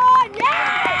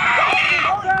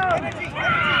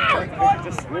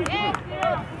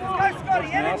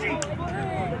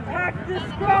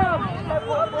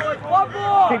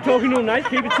 Keep talking to him, Nate.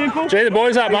 Keep it simple. Gee, the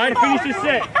boys up, mate. Finish this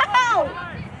set.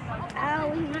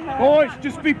 Boys,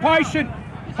 just be patient.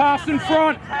 Pass in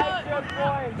front.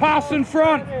 Pass in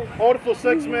front. Hold it for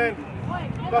 6, man.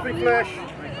 Nothing flash.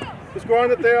 Just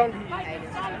grind it down.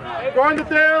 Grind it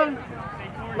down.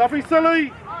 Nothing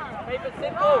silly.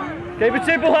 Keep it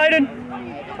simple, Hayden.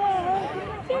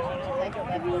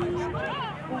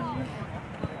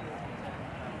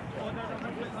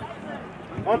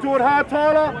 Onto it hard,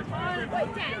 Tyler.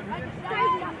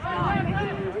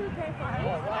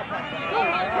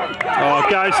 Oh,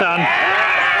 go, son.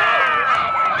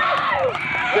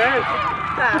 Yes.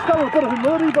 Just come with a bit of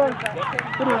humility, bro. It's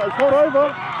hot over.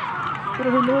 Bit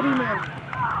of humility, man.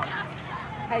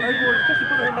 Hey, boys, just a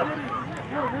bit of humility.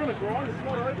 We're on a grind. It's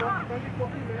not over. Don't get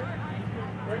cocky, man.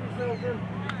 Bring yourselves in.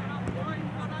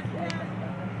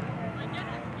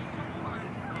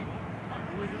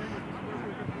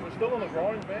 We're still on the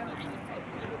grind, man.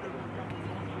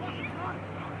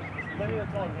 Plenty of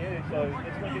time here, so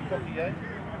let's not get cocky, eh?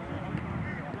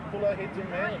 Pull our heads in,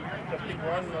 man, and just keep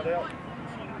grinding it out.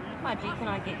 Mudgie, can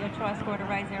I get your try scorer to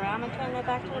raise their arm and turn their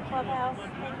back to the clubhouse?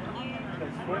 Thank you.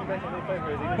 Swing back in their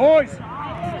favour, Eddie. Boys.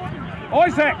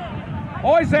 Isaac.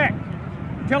 Isaac.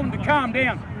 Tell them to calm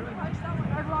down.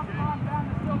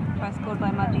 Try scored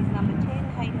by Mudgie's number 10,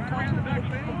 Hayden Tosh, with a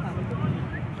kick.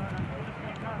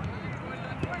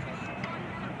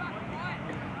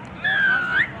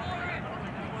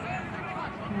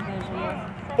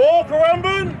 Ball,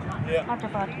 Currumbin! Yeah.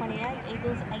 Mudgeeraba 28,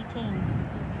 Eagles 18.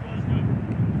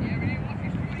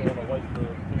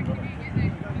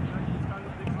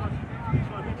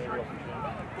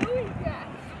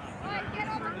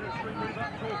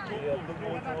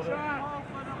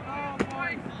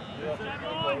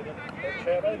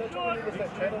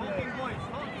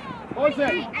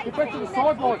 Isaac, get back to the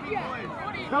sideline.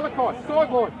 Malachi,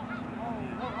 sideline.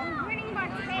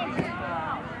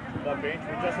 No bench,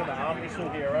 we're just in the arm wrestle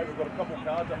here, right? We've got a couple of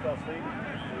cards up our sleeve.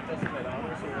 We're just in that arm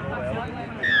wrestle with all the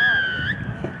elements.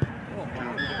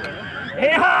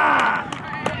 Yeah!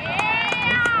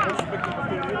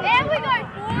 There we go,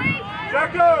 boys!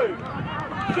 Jacko!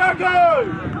 Jacko!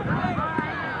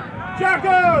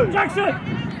 Jacko! Jackson!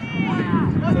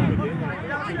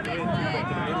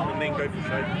 And then go for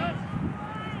shape.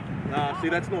 Nah, see,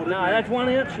 that's not it. No, that's one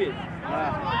out shit.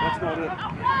 Nah, that's not it.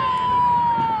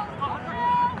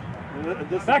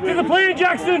 Back to the play,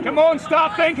 Jackson. Come on,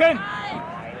 start thinking.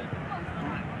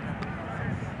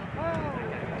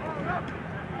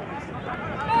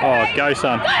 Oh, go,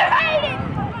 son.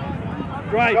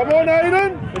 Great. Come on,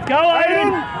 Aiden. Let's go,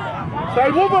 Aiden.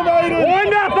 Stay with him, Aiden.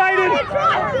 Wind up, Aiden.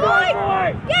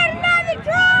 Get another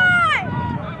try!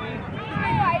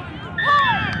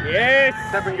 Yes.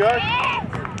 Tap and go. Yes!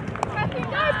 Tap and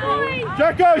go, boys!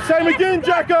 Jacko, same again,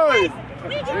 Jacko. We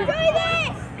can do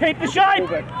this! Keep the shape.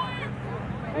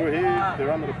 We're here,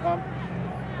 they're under the pump.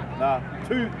 Nah,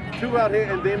 two out here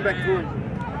and then back to him.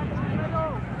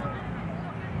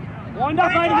 Wind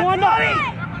up, Aiden, wind up.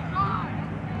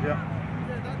 Yeah.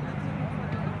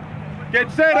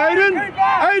 Get set, Aiden.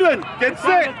 Aiden, get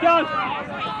set. Let's go.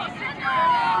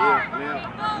 Yeah,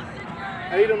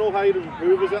 now. Aiden or Hayden,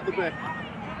 whoever's at the back.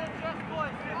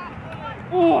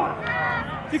 Oh.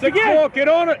 6-4, get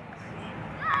on it.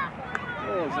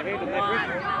 Oh, is the hand in that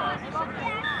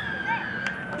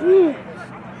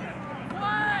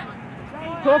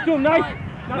Talk to him, Nate.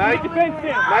 Nate, Defense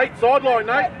down. Nate, sideline,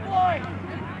 Nate.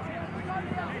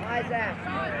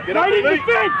 Get up Nate in to me.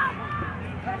 defense.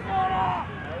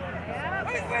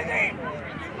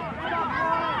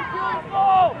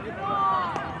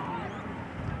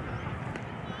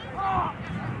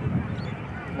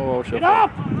 Oh, Get shit.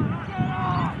 up.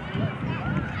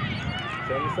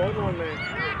 Stay on the sideline, man.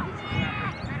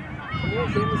 Come on,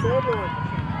 stay on the sideline.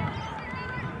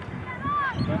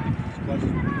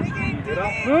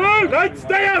 Move! Nate,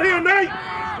 stay out here, Nate!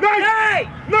 Nate!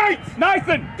 Nate!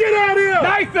 Nathan! Get out here!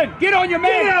 Nathan, get on your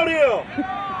man! Get out here!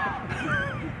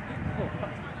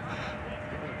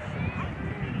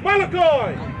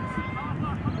 Malachi!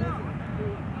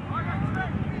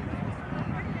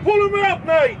 Pull him out,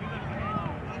 Nate!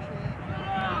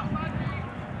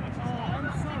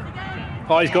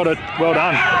 Oh, he's got it. Well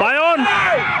done. Play on!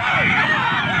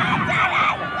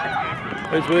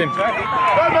 Who's with him? Go,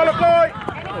 Malachi!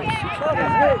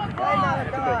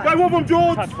 Go with him,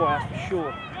 George! Touch by us for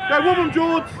sure. Go with him,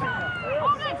 George!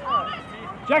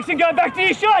 Jackson, go back to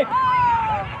your shape!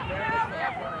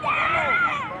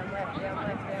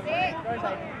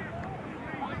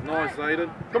 Nice, Aiden.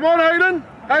 Come on, Aiden!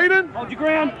 Aiden! Hold your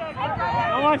ground.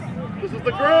 Nice. This is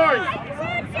the grind!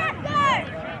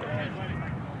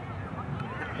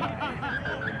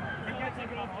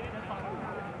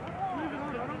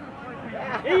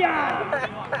 Yeah.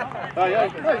 Hey,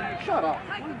 shut up.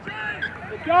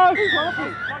 Let's go.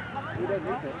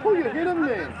 Pull your head in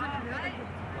there.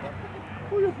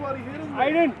 Pull your bloody head in there.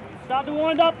 Aiden, start to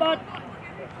wind up, bud.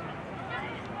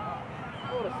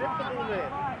 What a acceptable man.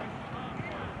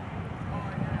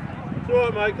 It's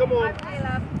alright, mate, come on.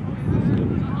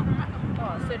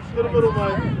 To the middle,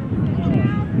 mate.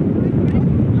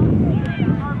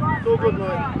 It's all good,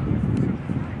 mate.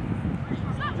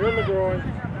 You're in the groin.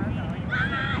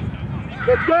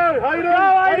 Let's go, Hayden! Go,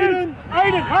 Aiden!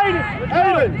 Aiden! Hayden!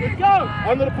 Let's go!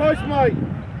 Under the post, mate.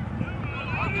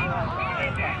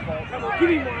 Give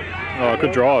him one. Oh,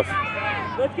 good drive.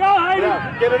 Let's go, Aiden!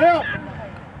 Yeah, get it out.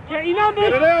 Get your numbers!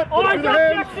 Get it out, put it Eyes through the up,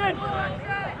 hands. Jackson!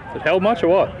 Is it held much or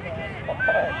what?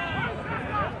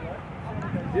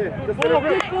 Yeah, just Ball,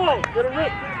 good ball! Get a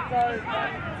rip.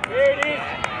 Here it is!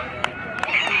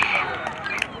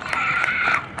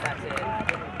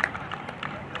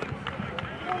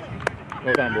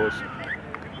 Well done, boys.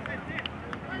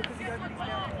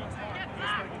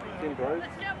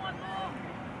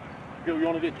 Gil, you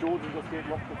want to get George and just get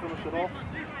Rock to finish it off?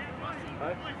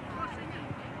 Hey?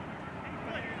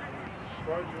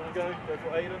 Bro, do you want to go? Go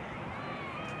for Aiden.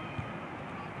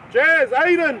 Jazz,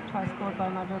 Aiden! Try scored by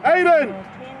Mudgeeraba. Aiden! 10,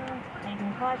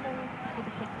 Aiden Crichton, with a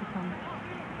kick to come.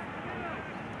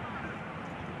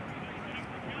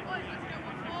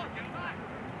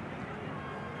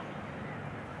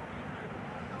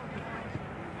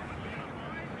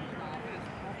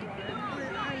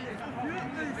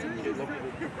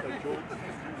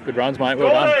 Good runs, mate.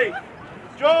 Well done.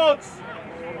 George!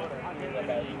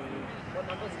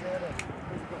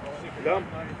 Come.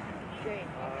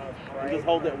 Just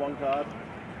hold that one card.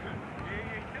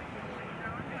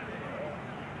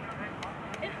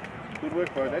 Good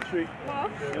work, bro. Actually,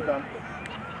 you're done.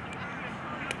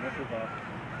 Not too far.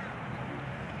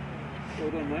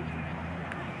 Well done, mate.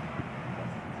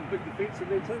 Some big defence in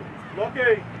there too.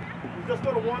 Lockie, you've just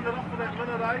got to wind it up for that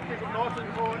minute, eh? Keep it nice and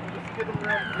tight. Just get them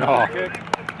round. Oh. Kick.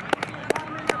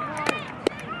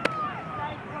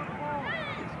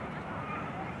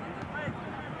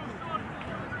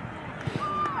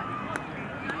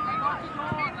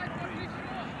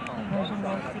 Conversion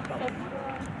was successful.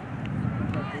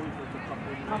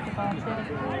 Mudgeeraba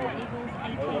 34,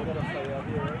 Eagles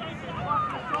 18.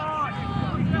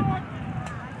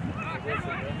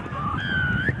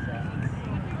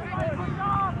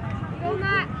 Go,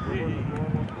 Matt.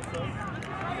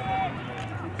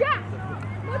 Jack,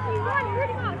 what do you want? You're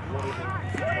hurting us.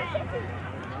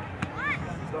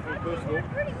 It's nothing personal.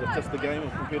 It's just a game of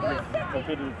competitive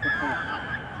football.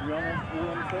 You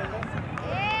understand that?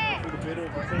 Yeah. For the better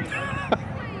of the team.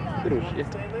 Little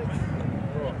shit.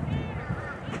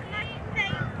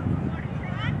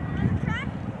 Understand that?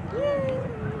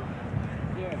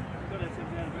 Yeah, got to sit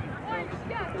down a bit.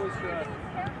 Always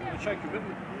shake your bit.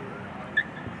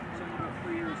 So you've got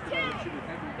 3 years to know what should have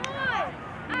happened.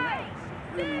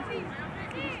 Really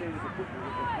understand the football.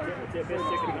 Yeah, best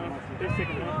second half. Best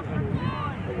second half.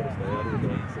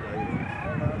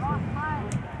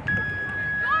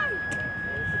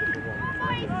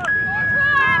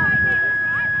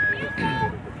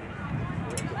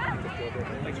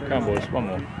 Come on, boys. One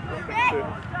more.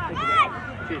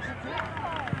 Cheers.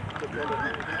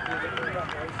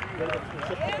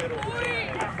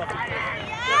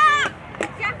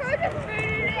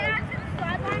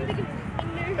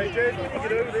 Hey, Jay, when you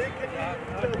get over there,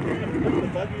 can you put the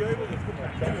buggy over? Let's put my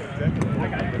cover and jacket on.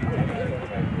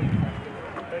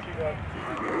 Thank you, guys.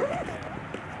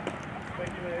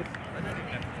 Thank you,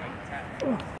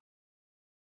 mate.